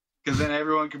 Because then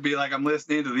everyone could be like, I'm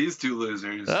listening to these two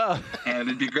losers. Oh. And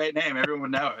it'd be a great name. Everyone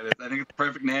would know it. I think it's the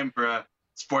perfect name for a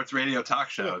sports radio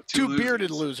talk show. Two bearded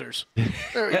losers.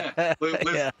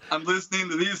 Yeah. I'm listening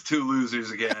to these two losers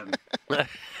again.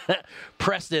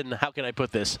 Preston, how can I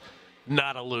put this?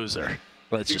 Not a loser.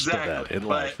 Let's just put that in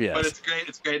life. Yes. But it's great.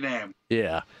 It's a great name.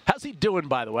 Yeah. How's he doing,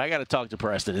 by the way? I got to talk to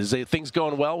Preston. Is things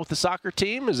going well with the soccer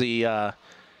team? Is he?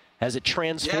 Has it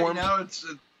transformed? Yeah,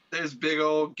 there's a big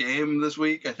old game this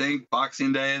week. I think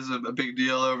Boxing Day is a big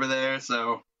deal over there.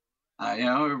 So,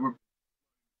 we're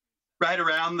right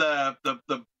around the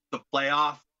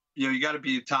playoff. You got to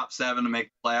be top 7 to make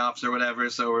the playoffs or whatever.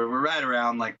 So we're right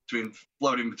around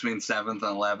floating between 7th and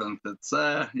 11th. It's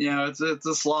it's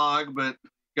a slog, but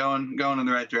going in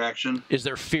the right direction. Is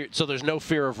there fear? So there's no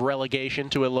fear of relegation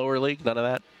to a lower league? None of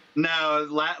that? No,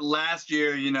 last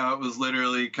year, it was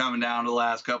literally coming down to the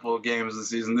last couple of games of the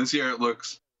season. This year, it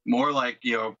looks more like,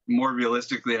 more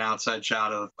realistically an outside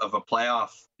shot of a playoff,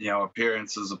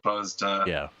 appearance as opposed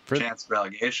to chance of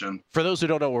relegation. For those who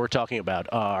don't know what we're talking about,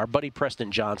 our buddy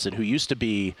Preston Johnson, who used to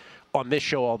be on this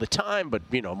show all the time, but,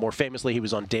 more famously, he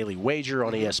was on Daily Wager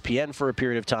on ESPN for a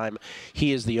period of time.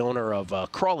 He is the owner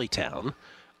of Crawley Town,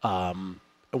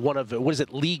 one of, what is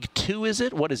it, League Two, is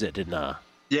it? What is it in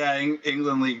Yeah,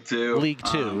 England League Two. League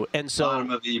Two. And so bottom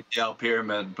of the EPL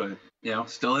pyramid, but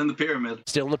still in the pyramid.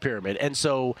 Still in the pyramid. And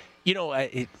so,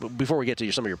 before we get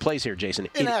to some of your plays here, Jason.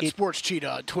 Sports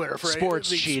Cheetah on Twitter. Sports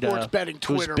Cheetah. Sports betting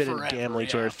Twitter who's been forever. In gambling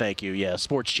Twitter. Thank you. Yeah,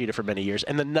 Sports Cheetah for many years.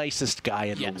 And the nicest guy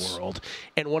in the world.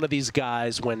 And one of these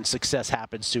guys, when success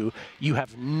happens to, you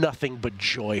have nothing but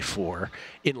joy for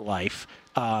in life.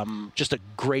 Just a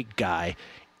great guy.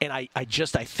 And I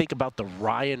think about the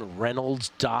Ryan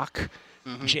Reynolds doc,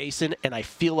 Jason, and I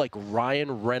feel like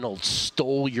Ryan Reynolds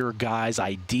stole your guys'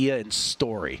 idea and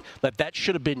story. That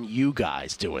should have been you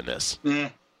guys doing this. Yeah.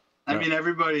 I mean,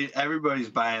 everybody's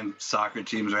buying soccer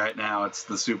teams right now. It's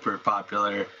the super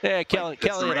popular. Yeah, Kelly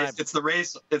and I. It's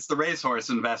the racehorse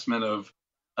investment of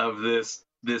this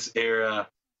era.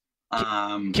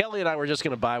 Kelly and I were just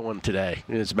going to buy one today.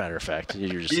 As a matter of fact,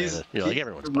 you're just saying it. You're like,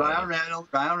 everyone's buying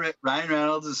Ryan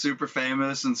Reynolds is super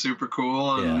famous and super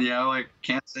cool, and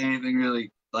can't say anything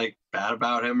really bad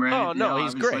about him. Right? Oh no,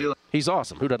 he's great. He's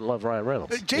awesome. Who doesn't love Ryan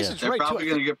Reynolds? Jason's right. They're probably too.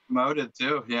 going to get promoted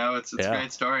too. It's a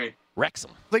great story.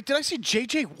 Wrexham. Did I see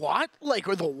J.J. Watt?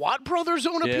 Or the Watt brothers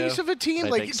own a piece of a team?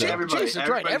 So. Jason's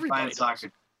right. Everybody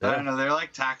soccer. I don't know. They're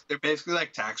they're basically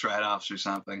like tax write-offs or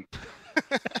something.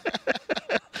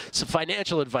 Some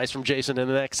financial advice from Jason in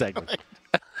the next segment.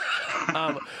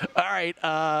 All right.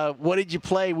 What did you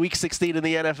play Week 16 in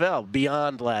the NFL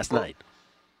beyond last night?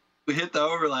 We hit the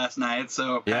over last night,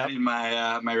 so padding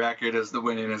my record as the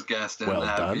winningest guest in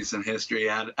recent history.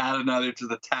 Add another to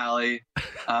the tally.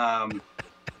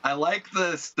 I like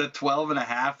the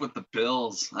 12.5 with the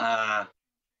Bills.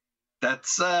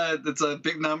 That's a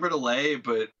big number to lay,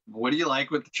 but what do you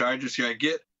like with the Chargers here?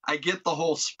 I get the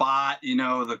whole spot,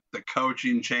 the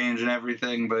coaching change and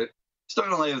everything, but still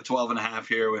going to lay the 12.5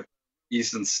 here with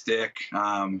Easton Stick.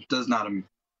 Does not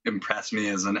impress me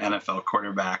as an NFL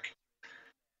quarterback.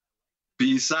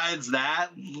 Besides that,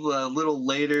 a little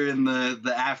later in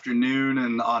the afternoon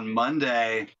and on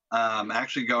Monday,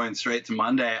 actually going straight to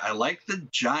Monday, I like the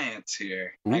Giants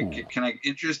here. Can I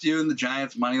interest you in the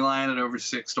Giants money line at over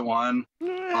 6-1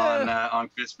 on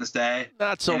Christmas Day?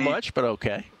 Not so much, but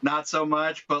okay. Not so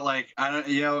much, but like I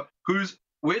don't,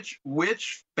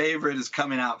 which favorite is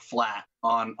coming out flat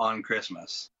on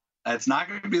Christmas? It's not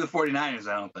going to be the 49ers,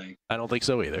 I don't think. I don't think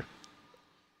so either.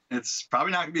 It's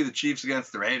probably not going to be the Chiefs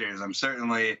against the Raiders. I'm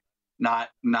certainly not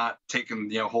taking,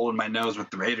 holding my nose with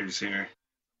the Raiders here.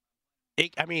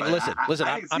 Listen.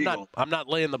 I'm not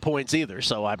laying the points either,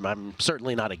 so I'm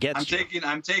certainly not against you.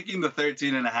 I'm taking the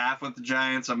 13.5 with the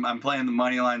Giants. I'm playing the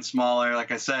money line smaller.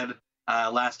 Like I said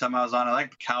last time I was on, I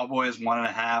like the Cowboys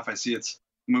 1.5. I see it's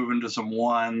moving to some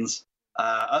ones.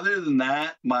 Other than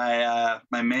that, my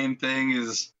main thing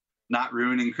is not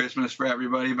ruining Christmas for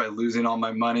everybody by losing all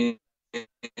my money.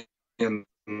 In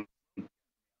the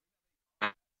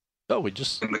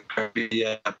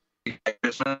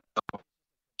Christmas.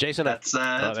 Jason, that's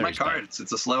my card.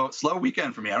 It's a slow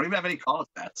weekend for me. I don't even have any college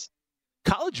bets.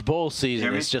 College bowl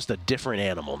season is just a different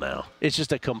animal now. It's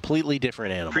just a completely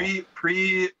different animal.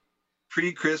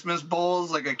 Pre-Christmas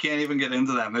bowls, like I can't even get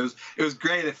into them. It was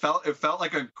great. It felt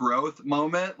like a growth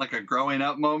moment, like a growing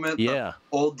up moment. Yeah.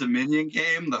 The Old Dominion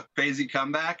game, the crazy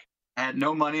comeback. I had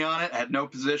no money on it. I had no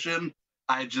position.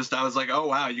 I was like, oh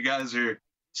wow, you guys are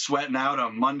sweating out a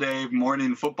Monday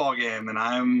morning football game, and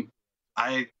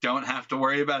I don't have to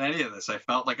worry about any of this. I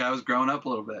felt like I was growing up a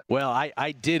little bit. Well,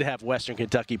 I did have Western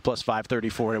Kentucky plus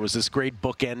 534, and it was this great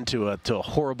bookend to a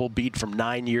horrible beat from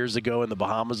 9 years ago in the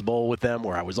Bahamas Bowl with them,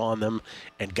 where I was on them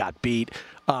and got beat.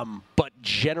 But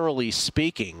generally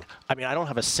speaking, I don't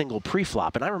have a single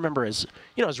pre-flop, and I remember as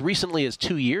recently as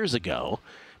 2 years ago,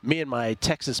 me and my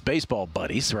Texas baseball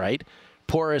buddies, right?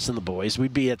 Porras and the boys,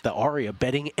 we'd be at the Aria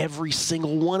betting every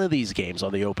single one of these games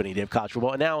on the opening day of college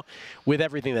football. And now, with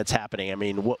everything that's happening,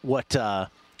 what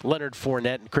Leonard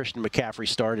Fournette and Christian McCaffrey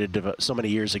started so many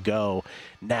years ago,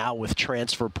 now with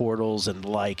transfer portals and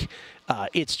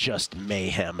it's just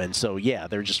mayhem. And so, yeah,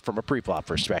 they're just from a pre-flop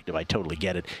perspective, I totally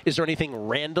get it. Is there anything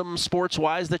random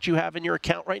sports-wise that you have in your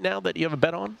account right now that you have a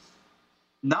bet on?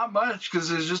 Not much, because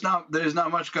there's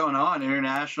not much going on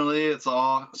internationally. It's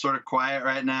all sort of quiet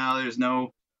right now. There's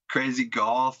no crazy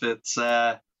golf. It's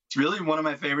really one of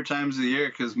my favorite times of the year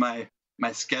because my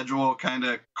schedule kind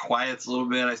of quiets a little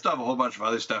bit. I still have a whole bunch of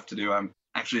other stuff to do. I'm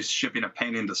actually shipping a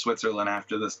painting to Switzerland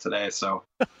after this today, so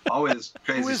always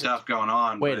crazy stuff going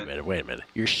on. Wait a minute.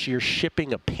 You're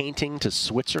shipping a painting to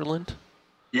Switzerland?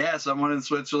 Yeah, someone in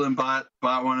Switzerland bought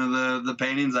one of the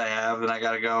paintings I have, and I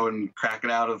got to go and crack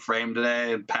it out of the frame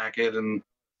today and pack it in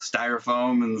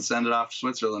styrofoam and send it off to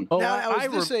Switzerland. Oh,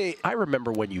 I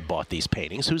remember when you bought these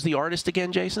paintings. Who's the artist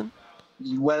again, Jason?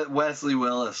 Wesley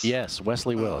Willis. Yes,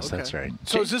 Wesley Willis. Okay. That's right.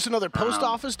 So is this another post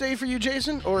office day for you,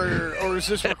 Jason, or does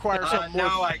this require something more?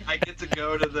 No, I get to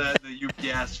go to the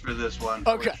UPS for this one.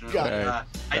 Okay, got it.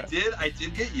 I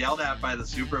did get yelled at by the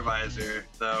supervisor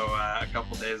though a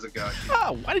couple days ago.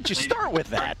 Why did you start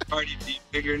with that? Party deep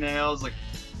fingernails,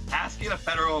 asking a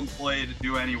federal employee to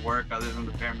do any work other than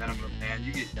the bare minimum, man,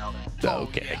 you get yelled at.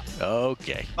 Okay. Oh,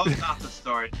 not the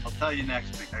story. I'll tell you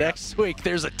next week. Next week,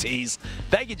 there's a tease.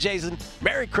 Thank you, Jason.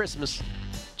 Merry Christmas.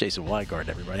 Jason Weingart,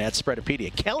 everybody. That's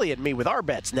Spreadopedia. Kelly and me with our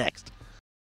bets next.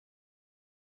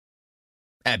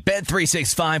 At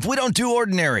Bet365, we don't do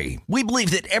ordinary. We believe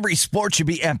that every sport should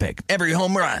be epic. Every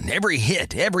home run, every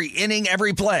hit, every inning,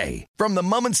 every play. From the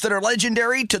moments that are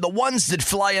legendary to the ones that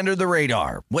fly under the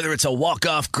radar. Whether it's a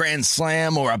walk-off grand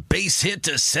slam or a base hit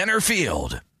to center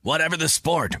field. Whatever the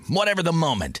sport, whatever the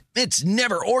moment. It's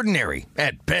never ordinary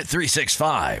at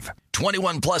Bet365.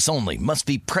 21 plus only. Must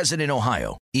be present in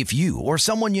Ohio. If you or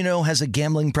someone you know has a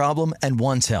gambling problem and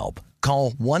wants help, call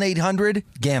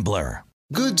 1-800-GAMBLER.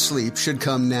 Good sleep should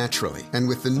come naturally, and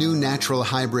with the new Natural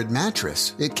Hybrid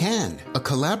mattress, it can. A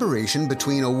collaboration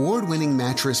between award-winning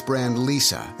mattress brand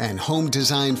Leesa and home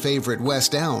design favorite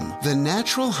West Elm, the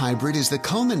Natural Hybrid is the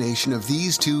culmination of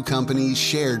these two companies'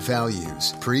 shared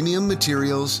values: premium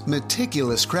materials,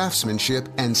 meticulous craftsmanship,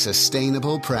 and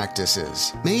sustainable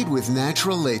practices. Made with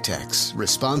natural latex,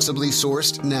 responsibly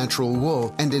sourced natural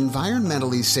wool, and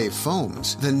environmentally safe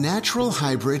foams, the Natural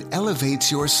Hybrid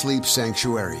elevates your sleep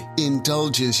sanctuary. Indulge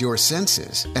indulges your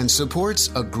senses and supports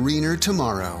a greener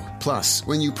tomorrow. Plus,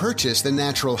 when you purchase the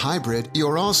natural hybrid,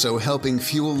 you're also helping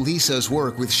fuel Lisa's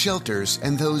work with shelters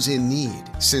and those in need.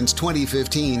 Since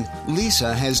 2015,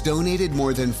 Lisa has donated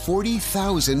more than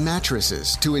 40,000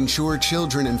 mattresses to ensure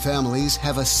children and families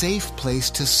have a safe place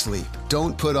to sleep.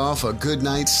 Don't put off a good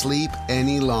night's sleep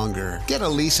any longer. Get a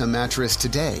Lisa mattress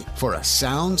today for a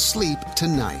sound sleep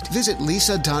tonight. Visit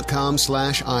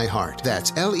lisa.com/iHeart. That's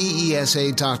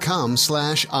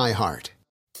LEESA.com/iHeart.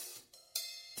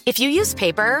 If you use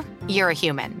paper, you're a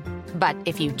human. But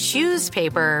if you choose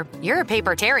paper, you're a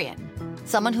papertarian.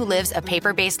 Someone who lives a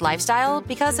paper-based lifestyle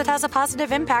because it has a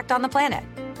positive impact on the planet.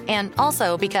 And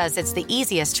also because it's the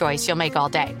easiest choice you'll make all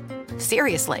day.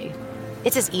 Seriously.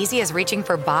 It's as easy as reaching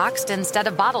for boxed instead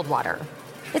of bottled water.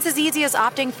 It's as easy as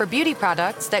opting for beauty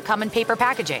products that come in paper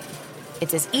packaging.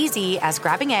 It's as easy as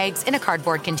grabbing eggs in a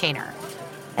cardboard container.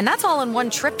 And that's all in one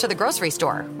trip to the grocery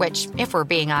store, which, if we're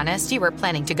being honest, you were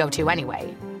planning to go to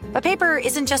anyway. But paper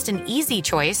isn't just an easy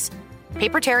choice.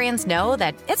 Papertarians know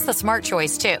that it's the smart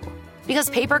choice, too. Because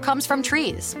paper comes from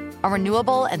trees, a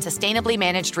renewable and sustainably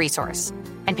managed resource.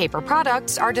 And paper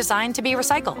products are designed to be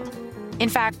recycled. In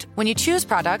fact, when you choose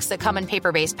products that come in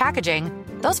paper-based packaging,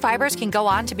 those fibers can go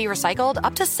on to be recycled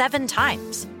up to 7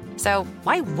 times. So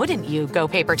why wouldn't you go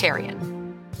papertarian?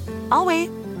 I'll wait.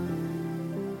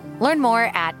 Learn more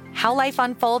at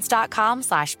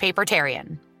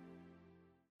howlifeunfolds.com/papertarian.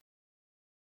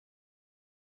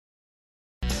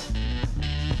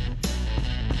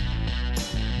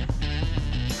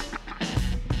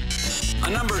 A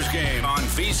numbers game on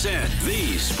VSiN,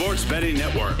 the sports betting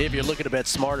network. If you're looking to bet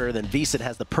smarter, then VSiN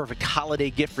has the perfect holiday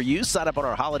gift for you. Sign up on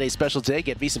our holiday special today.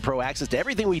 Get VSiN Pro access to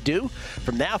everything we do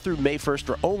from now through May 1st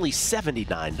for only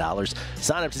 $79.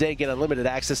 Sign up today and get unlimited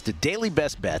access to daily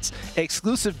best bets,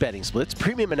 exclusive betting splits,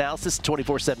 premium analysis, and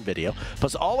 24/7 video,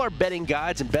 plus all our betting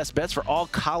guides and best bets for all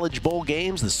college bowl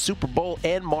games, the Super Bowl,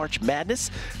 and March Madness.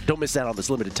 Don't miss out on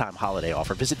this limited time holiday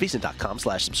offer. Visit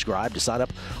VSiN.com/subscribe to sign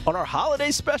up on our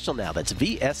holiday special now. That's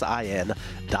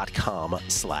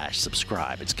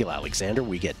VSIN.com/subscribe. It's Gil Alexander.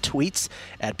 We get tweets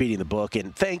at Beating the Book.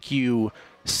 And thank you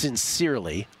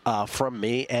sincerely from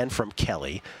me and from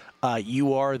Kelly.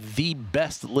 You are the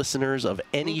best listeners of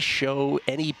any show,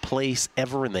 any place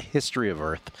ever in the history of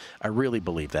Earth. I really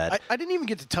believe that. I didn't even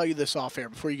get to tell you this off air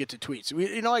before you get to tweets.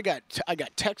 I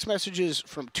got text messages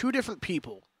from 2 different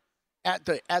people at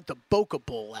the Boca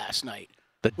Bowl last night.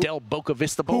 The Del Boca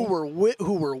Vista Bowl?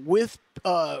 Who were with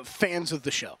fans of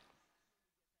the show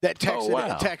that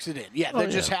texted in. Yeah, that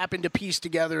just happened to piece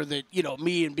together that,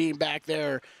 me and being back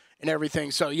there and everything.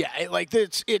 So, yeah,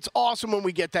 it's awesome when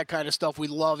we get that kind of stuff. We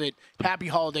love it. Happy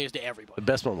holidays to everybody. The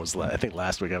best one was, I think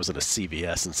last week I was at a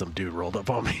CVS and some dude rolled up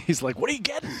on me. He's like, "What are you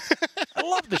getting?" I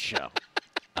love the show.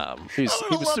 He was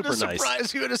super nice.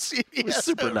 Surprise you at a CVS. He was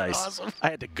super nice. Awesome.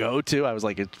 I had to go too. I was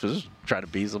like, just trying to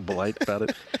be so polite about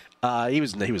it. He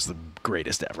was the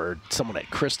greatest ever. Someone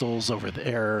at Crystals over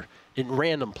there in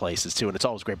random places too, and it's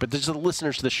always great. But there's the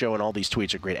listeners to the show, and all these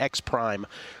tweets are great. X Prime,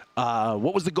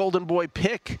 what was the Golden Boy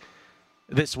pick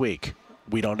this week?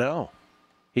 We don't know.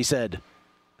 He said,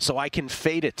 so I can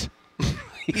fade it.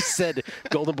 He said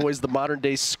Golden Boy's the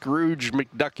modern-day Scrooge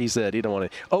McDuck, he said. He don't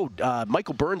want to.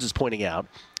 Michael Burns is pointing out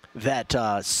that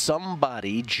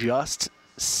somebody just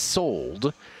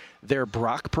sold their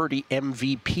Brock Purdy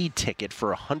MVP ticket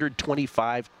for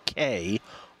 $125K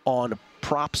on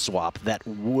PropSwap that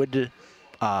would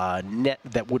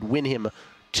win him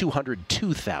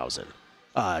 $202,000.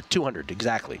 200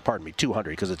 exactly. Pardon me,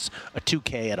 200 because it's a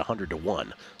 2K at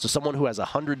 100-1. So someone who has a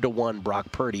 100-1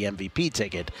 Brock Purdy MVP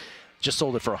ticket just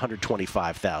sold it for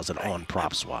 $125,000 on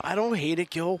PropSwap. I don't hate it,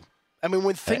 Gil. I mean,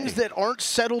 when things that aren't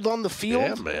settled on the field.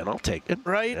 Yeah, man, I'll take it.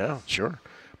 Right? Yeah, sure.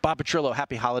 Bob Petrillo,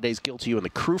 happy holidays, Gil, to you and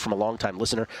the crew from a longtime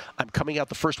listener. I'm coming out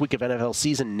the first week of NFL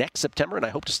season next September, and I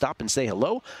hope to stop and say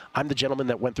hello. I'm the gentleman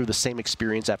that went through the same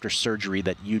experience after surgery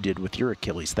that you did with your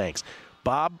Achilles. Thanks.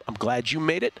 Bob, I'm glad you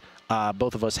made it.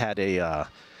 Both of us had a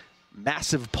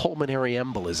massive pulmonary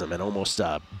embolism and almost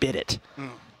bit it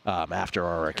after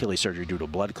our Achilles surgery due to a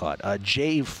blood clot.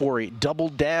 J48,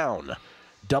 doubled down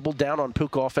on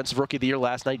Puka Offensive Rookie of the Year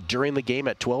last night during the game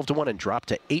at 12-1 and dropped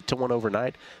to 8-1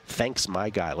 overnight. Thanks, my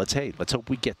guy. Let's hope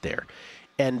we get there.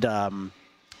 And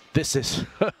this is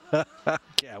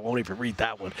okay, I won't even read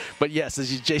that one. But yes,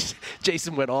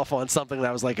 Jason went off on something that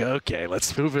I was like, okay,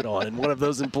 let's move it on. And one of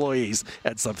those employees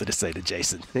had something to say to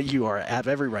Jason. You have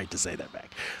every right to say that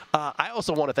back. I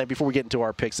also want to thank, before we get into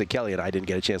our picks, that Kelly and I didn't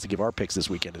get a chance to give our picks this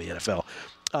weekend in the NFL.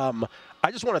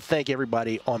 I just want to thank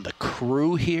everybody on the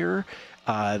crew here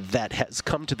that has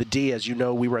come to the D. As you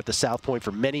know, we were at the South Point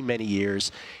for many, many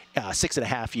years,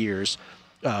 6.5 years.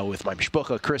 With my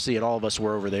Mishbucha, Chrissy, and all of us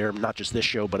were over there, not just this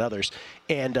show, but others.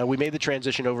 And we made the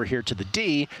transition over here to the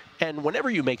D. And whenever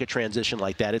you make a transition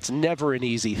like that, it's never an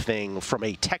easy thing from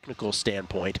a technical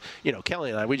standpoint. You know,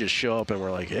 Kelly and I, we just show up and we're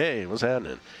like, hey, what's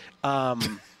happening? I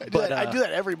do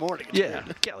that every morning. Yeah,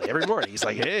 Kelly, every morning. He's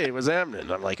like, hey, what's happening?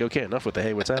 I'm like, okay, enough with the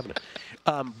hey, what's happening?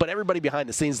 But everybody behind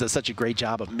the scenes does such a great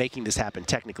job of making this happen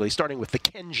technically, starting with the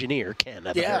Kengineer, Ken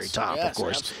at the very top, of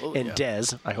course, and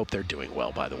Dez. I hope they're doing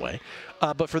well, by the way.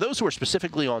 But for those who are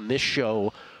specifically on this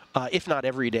show, if not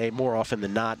every day, more often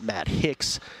than not, Matt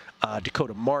Hicks,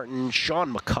 Dakota Martin,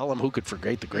 Sean McCullum, who could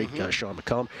forget the great Sean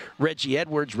McCullum, Reggie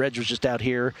Edwards, Reg was just out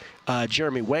here,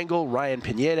 Jeremy Wengel, Ryan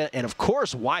Pineda, and of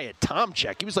course Wyatt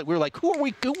Tomchek. He was like, we were like, who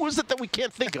was it that we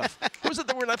can't think of? Who was it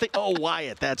that we're not thinking? Oh,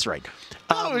 Wyatt, that's right.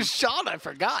 Oh, it was Sean. I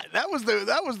forgot. That was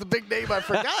the big name I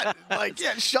forgot.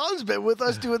 Sean's been with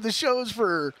us doing the shows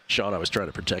for Sean. I was trying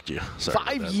to protect you.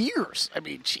 Sorry 5 years. I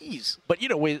mean, jeez. But you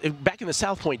know, back in the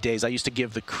South Point days, I used to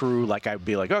give the crew I'd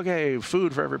be like, okay,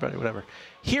 food for everybody, whatever.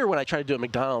 Here, when I try to do it at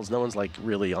McDonald's, no one's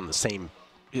really on the same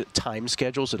time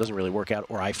schedule, so it doesn't really work out,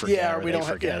 or I forget, or they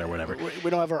forget, or whatever. We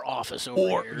don't have our office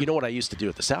over here. You know what I used to do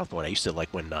at the South Point? I used to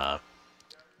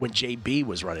when JB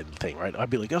was running the thing, right? I'd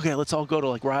be like, okay, let's all go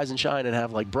to Rise and Shine and have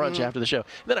brunch after the show.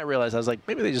 And then I realized I was like,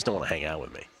 maybe they just don't want to hang out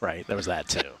with me, right? There was that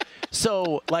too.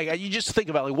 So you just think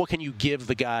about what can you give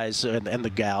the guys and the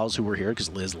gals who were here,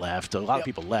 because Liz left, a lot of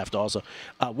people left also.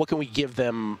 What can we give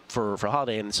them for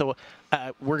holiday? And so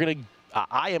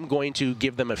I am going to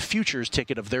give them a futures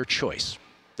ticket of their choice.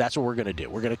 That's what we're going to do.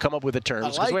 We're going to come up with the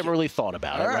terms because we haven't really thought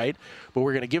about it, right? But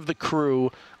we're going to give the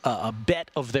crew a bet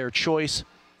of their choice,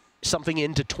 something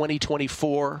into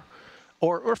 2024,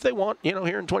 or if they want, here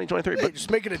in 2023. Hey, but just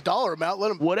make it a dollar amount. Let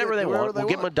them whatever they want. We'll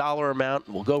give them a dollar amount.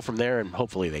 We'll go from there, and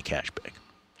hopefully they cash big.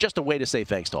 Just a way to say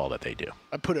thanks to all that they do.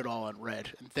 I put it all on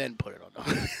red and then put it on.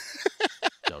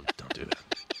 Don't do that.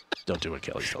 Don't do what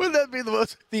Kelly's doing. Wouldn't that be the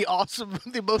most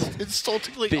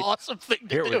insultingly awesome thing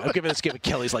to do? I'm giving this gift.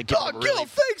 Kelly's like, Gil,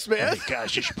 thanks, man. Oh my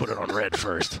gosh, you should put it on red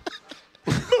first.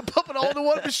 I'm going to pump it all into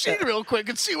one machine real quick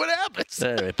and see what happens.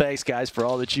 Anyway, thanks, guys, for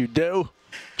all that you do.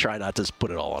 Try not to put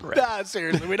it all on red. Nah,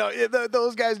 seriously. We don't.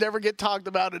 Those guys never get talked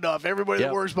about enough. Everybody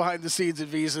that works behind the scenes at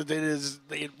Visa,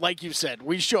 like you said,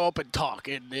 we show up and talk.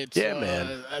 And it's,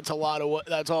 man. That's a lot of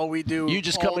that's all we do. You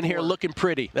just come in here looking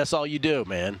pretty. That's all you do,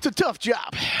 man. It's a tough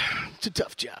job.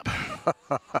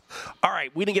 All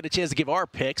right, we didn't get a chance to give our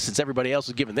picks since everybody else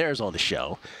was giving theirs on the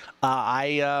show.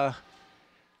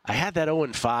 I had that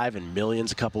 0-5 in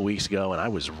millions a couple weeks ago, and I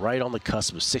was right on the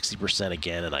cusp of 60%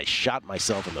 again, and I shot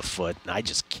myself in the foot, and I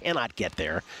just cannot get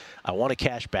there. I want to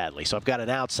cash badly, so I've got an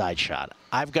outside shot.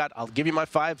 I'll give you my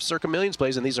 5 Circa Millions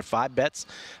plays, and these are 5 bets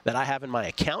that I have in my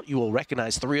account. You will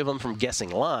recognize 3 of them from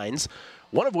guessing lines,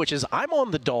 one of which is I'm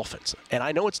on the Dolphins, and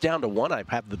I know it's down to 1. I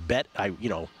have the bet. I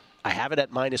have it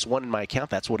at -1 in my account.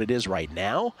 That's what it is right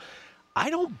now. I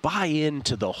don't buy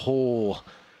into the whole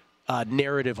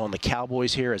narrative on the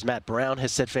Cowboys here. As Matt Brown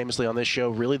has said famously on this show,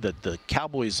 really the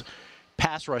Cowboys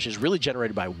pass rush is really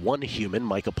generated by one human,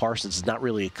 Micah Parsons. It's not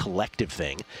really a collective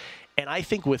thing. And I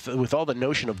think with all the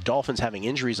notion of Dolphins having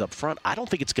injuries up front, I don't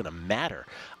think it's going to matter.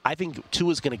 I think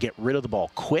Tua's going to get rid of the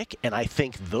ball quick, and I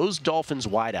think those Dolphins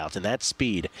wideouts and that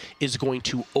speed is going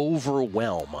to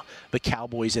overwhelm the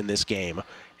Cowboys in this game.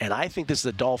 And I think this is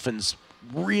the Dolphins'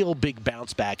 real big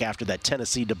bounce back after that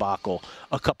Tennessee debacle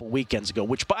a couple weekends ago,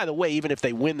 which, by the way, even if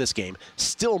they win this game,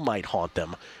 still might haunt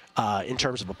them in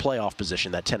terms of a playoff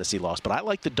position that Tennessee lost. But I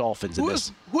like the Dolphins in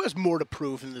this. Who has more to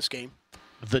prove in this game?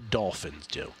 The Dolphins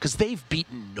do, because they've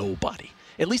beaten nobody.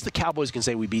 At least the Cowboys can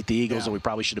say we beat the Eagles and we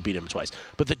probably should have beat them twice.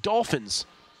 But the Dolphins,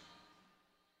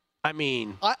 I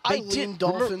mean, I lean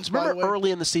Dolphins. Remember early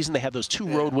in the season they had those 2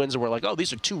 road wins and we're like, oh,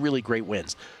 these are 2 really great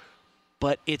wins.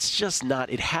 But it's just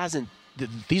not. It hasn't.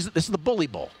 This is the Bully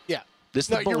Bowl. Yeah. This is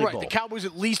the Bully Bowl. You're right. Bowl. The Cowboys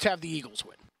at least have the Eagles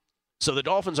win. So the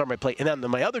Dolphins are my play. And then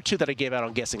my other 2 that I gave out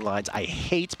on guessing lines, I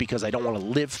hate because I don't want to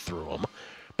live through them.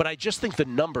 But I just think the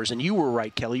numbers, and you were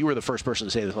right, Kelly, you were the first person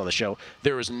to say this on the show,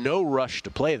 there is no rush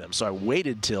to play them. So I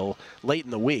waited till late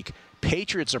in the week.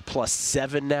 Patriots are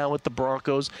 +7 now at the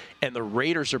Broncos, and the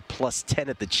Raiders are +10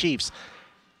 at the Chiefs.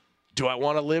 Do I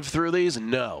want to live through these?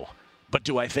 No. But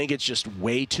do I think it's just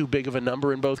way too big of a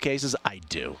number in both cases? I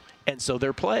do. And so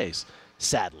they're plays,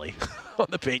 sadly, on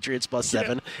the Patriots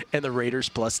 +7 and the Raiders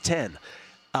 +10.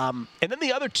 And then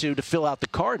the other 2 to fill out the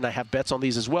card, and I have bets on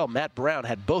these as well. Matt Brown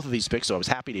had both of these picks, so I was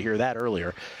happy to hear that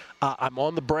earlier. I'm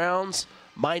on the Browns,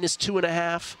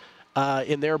 -2.5.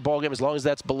 in their ballgame, as long as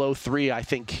that's below 3, I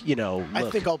think, I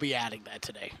think I'll be adding that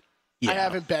today. Yeah. I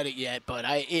haven't bet it yet, but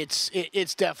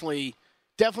it's definitely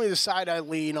the side I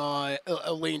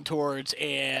lean towards,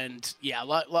 and a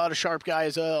lot of sharp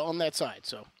guys on that side.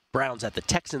 So Browns at the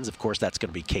Texans, of course, that's going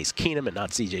to be Case Keenum and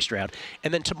not C.J. Stroud.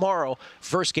 And then tomorrow,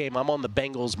 first game, I'm on the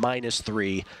Bengals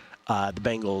 -3. The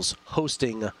Bengals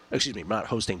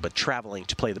traveling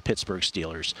to play the Pittsburgh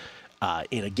Steelers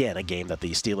in, again, a game that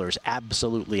the Steelers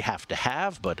absolutely have to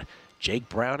have, but Jake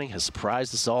Browning has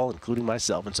surprised us all, including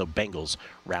myself, and so Bengals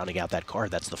rounding out that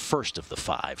card. That's the first of the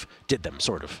 5. Did them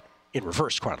sort of in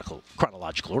reverse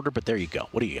chronological order, but there you go.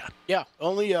 What do you got? Yeah,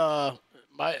 only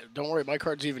don't worry, my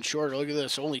card's even shorter. Look at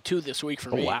this, only 2 this week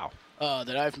for me. Wow.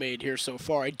 That I've made here so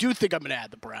far. I do think I'm going to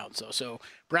add the Browns, though. So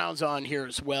Browns on here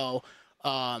as well.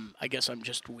 I guess I'm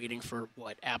just waiting for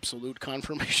absolute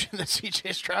confirmation that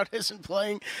C.J. Stroud isn't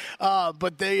playing.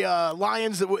 But the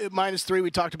Lions -3, we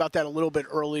talked about that a little bit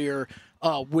earlier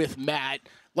with Matt.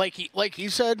 Like he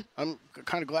said, I'm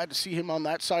kind of glad to see him on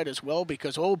that side as well,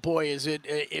 because oh boy,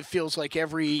 it feels like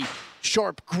every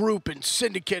sharp group and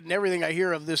syndicate and everything I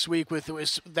hear of this week with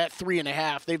that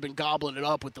 3.5, they've been gobbling it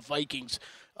up with the Vikings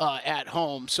at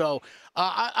home. So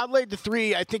I laid the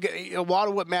 3. I think a lot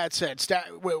of what Matt said.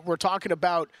 We're talking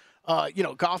about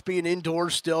Goff being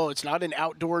indoors still. It's not an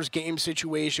outdoors game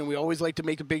situation. We always like to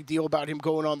make a big deal about him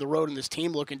going on the road and this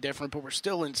team looking different, but we're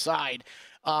still inside.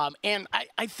 And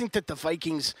I think that the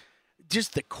Vikings,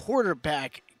 just the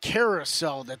quarterback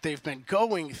carousel that they've been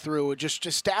going through, just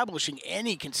establishing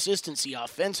any consistency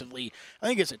offensively, I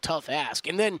think it's a tough ask.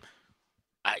 And then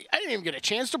I didn't even get a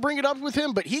chance to bring it up with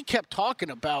him, but he kept talking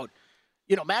about,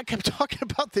 Matt kept talking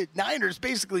about the Niners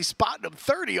basically spotting them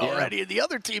 30 already, and the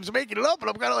other team's making it up. And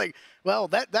I'm kind of like, well,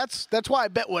 that's why I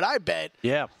bet what I bet.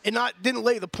 Yeah. And didn't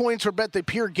lay the points or bet the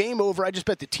pure game over. I just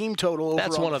bet the team total over.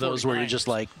 That's one of those where you're just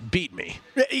like, beat me.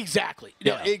 Exactly.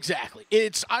 Yeah. No, exactly.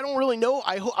 I don't really know.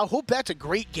 I hope that's a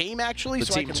great game, actually,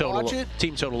 so I can watch it.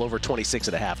 Team total over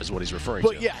 26.5 is what he's referring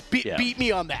to. But beat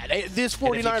me on that. This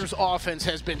 49ers offense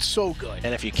has been so good.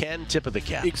 And if you can, tip of the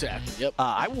cap. Exactly. Yep.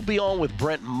 I will be on with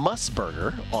Brent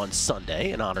Musburger on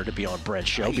Sunday. An honor to be on Brent's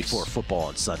show before football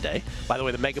on Sunday. By the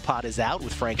way, the Megapod is out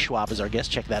with Frank Schwab as our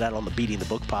guest. Check that out on the Beating the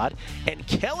Book pod. And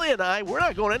Kelly and I, we're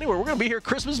not going anywhere. We're going to be here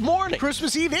Christmas morning.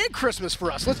 Christmas Eve and Christmas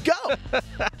for us. Let's go.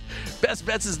 Best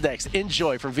Bets is next.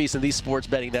 Enjoy from VSiN, the Sports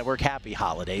Betting Network. Happy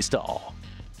holidays to all.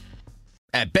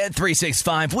 At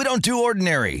Bet365, we don't do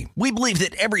ordinary. We believe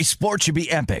that every sport should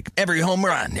be epic. Every home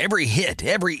run, every hit,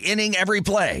 every inning, every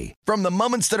play. From the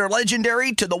moments that are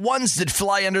legendary to the ones that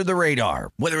fly under the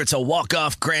radar. Whether it's a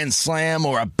walk-off grand slam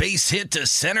or a base hit to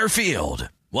center field.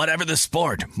 Whatever the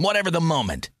sport, whatever the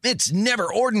moment. It's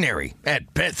never ordinary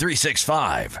at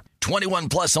Bet365. 21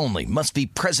 plus only. Must be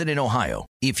present in Ohio.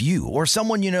 If you or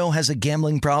someone you know has a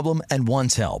gambling problem and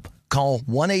wants help, call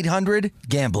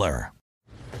 1-800-GAMBLER.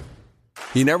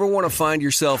 You never want to find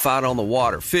yourself out on the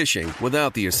water fishing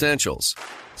without the essentials.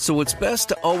 So it's best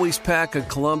to always pack a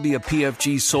Columbia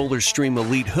PFG Solar Stream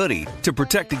Elite hoodie to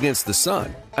protect against the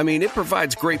sun. I mean, it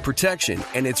provides great protection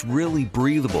and it's really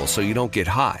breathable so you don't get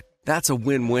hot. That's a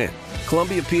win-win.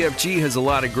 Columbia PFG has a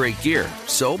lot of great gear.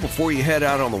 So before you head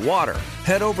out on the water,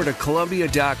 head over to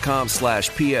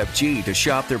Columbia.com/PFG to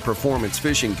shop their performance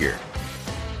fishing gear.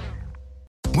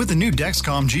 With the new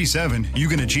Dexcom G7, you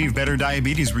can achieve better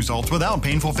diabetes results without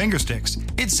painful finger sticks.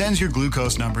 It sends your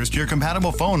glucose numbers to your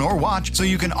compatible phone or watch so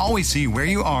you can always see where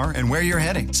you are and where you're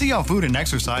heading. See how food and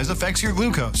exercise affects your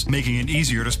glucose, making it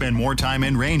easier to spend more time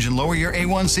in range and lower your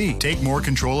A1C. Take more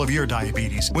control of your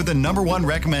diabetes with the #1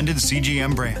 recommended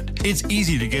CGM brand. It's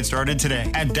easy to get started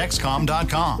today at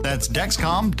Dexcom.com. That's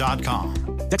Dexcom.com.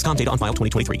 Dexcom data on file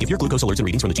 2023. If your glucose alerts and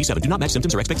readings from the G7 do not match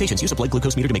symptoms or expectations, use a blood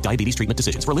glucose meter to make diabetes treatment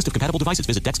decisions. For a list of compatible devices,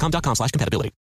 visit Dexcom.com/compatibility.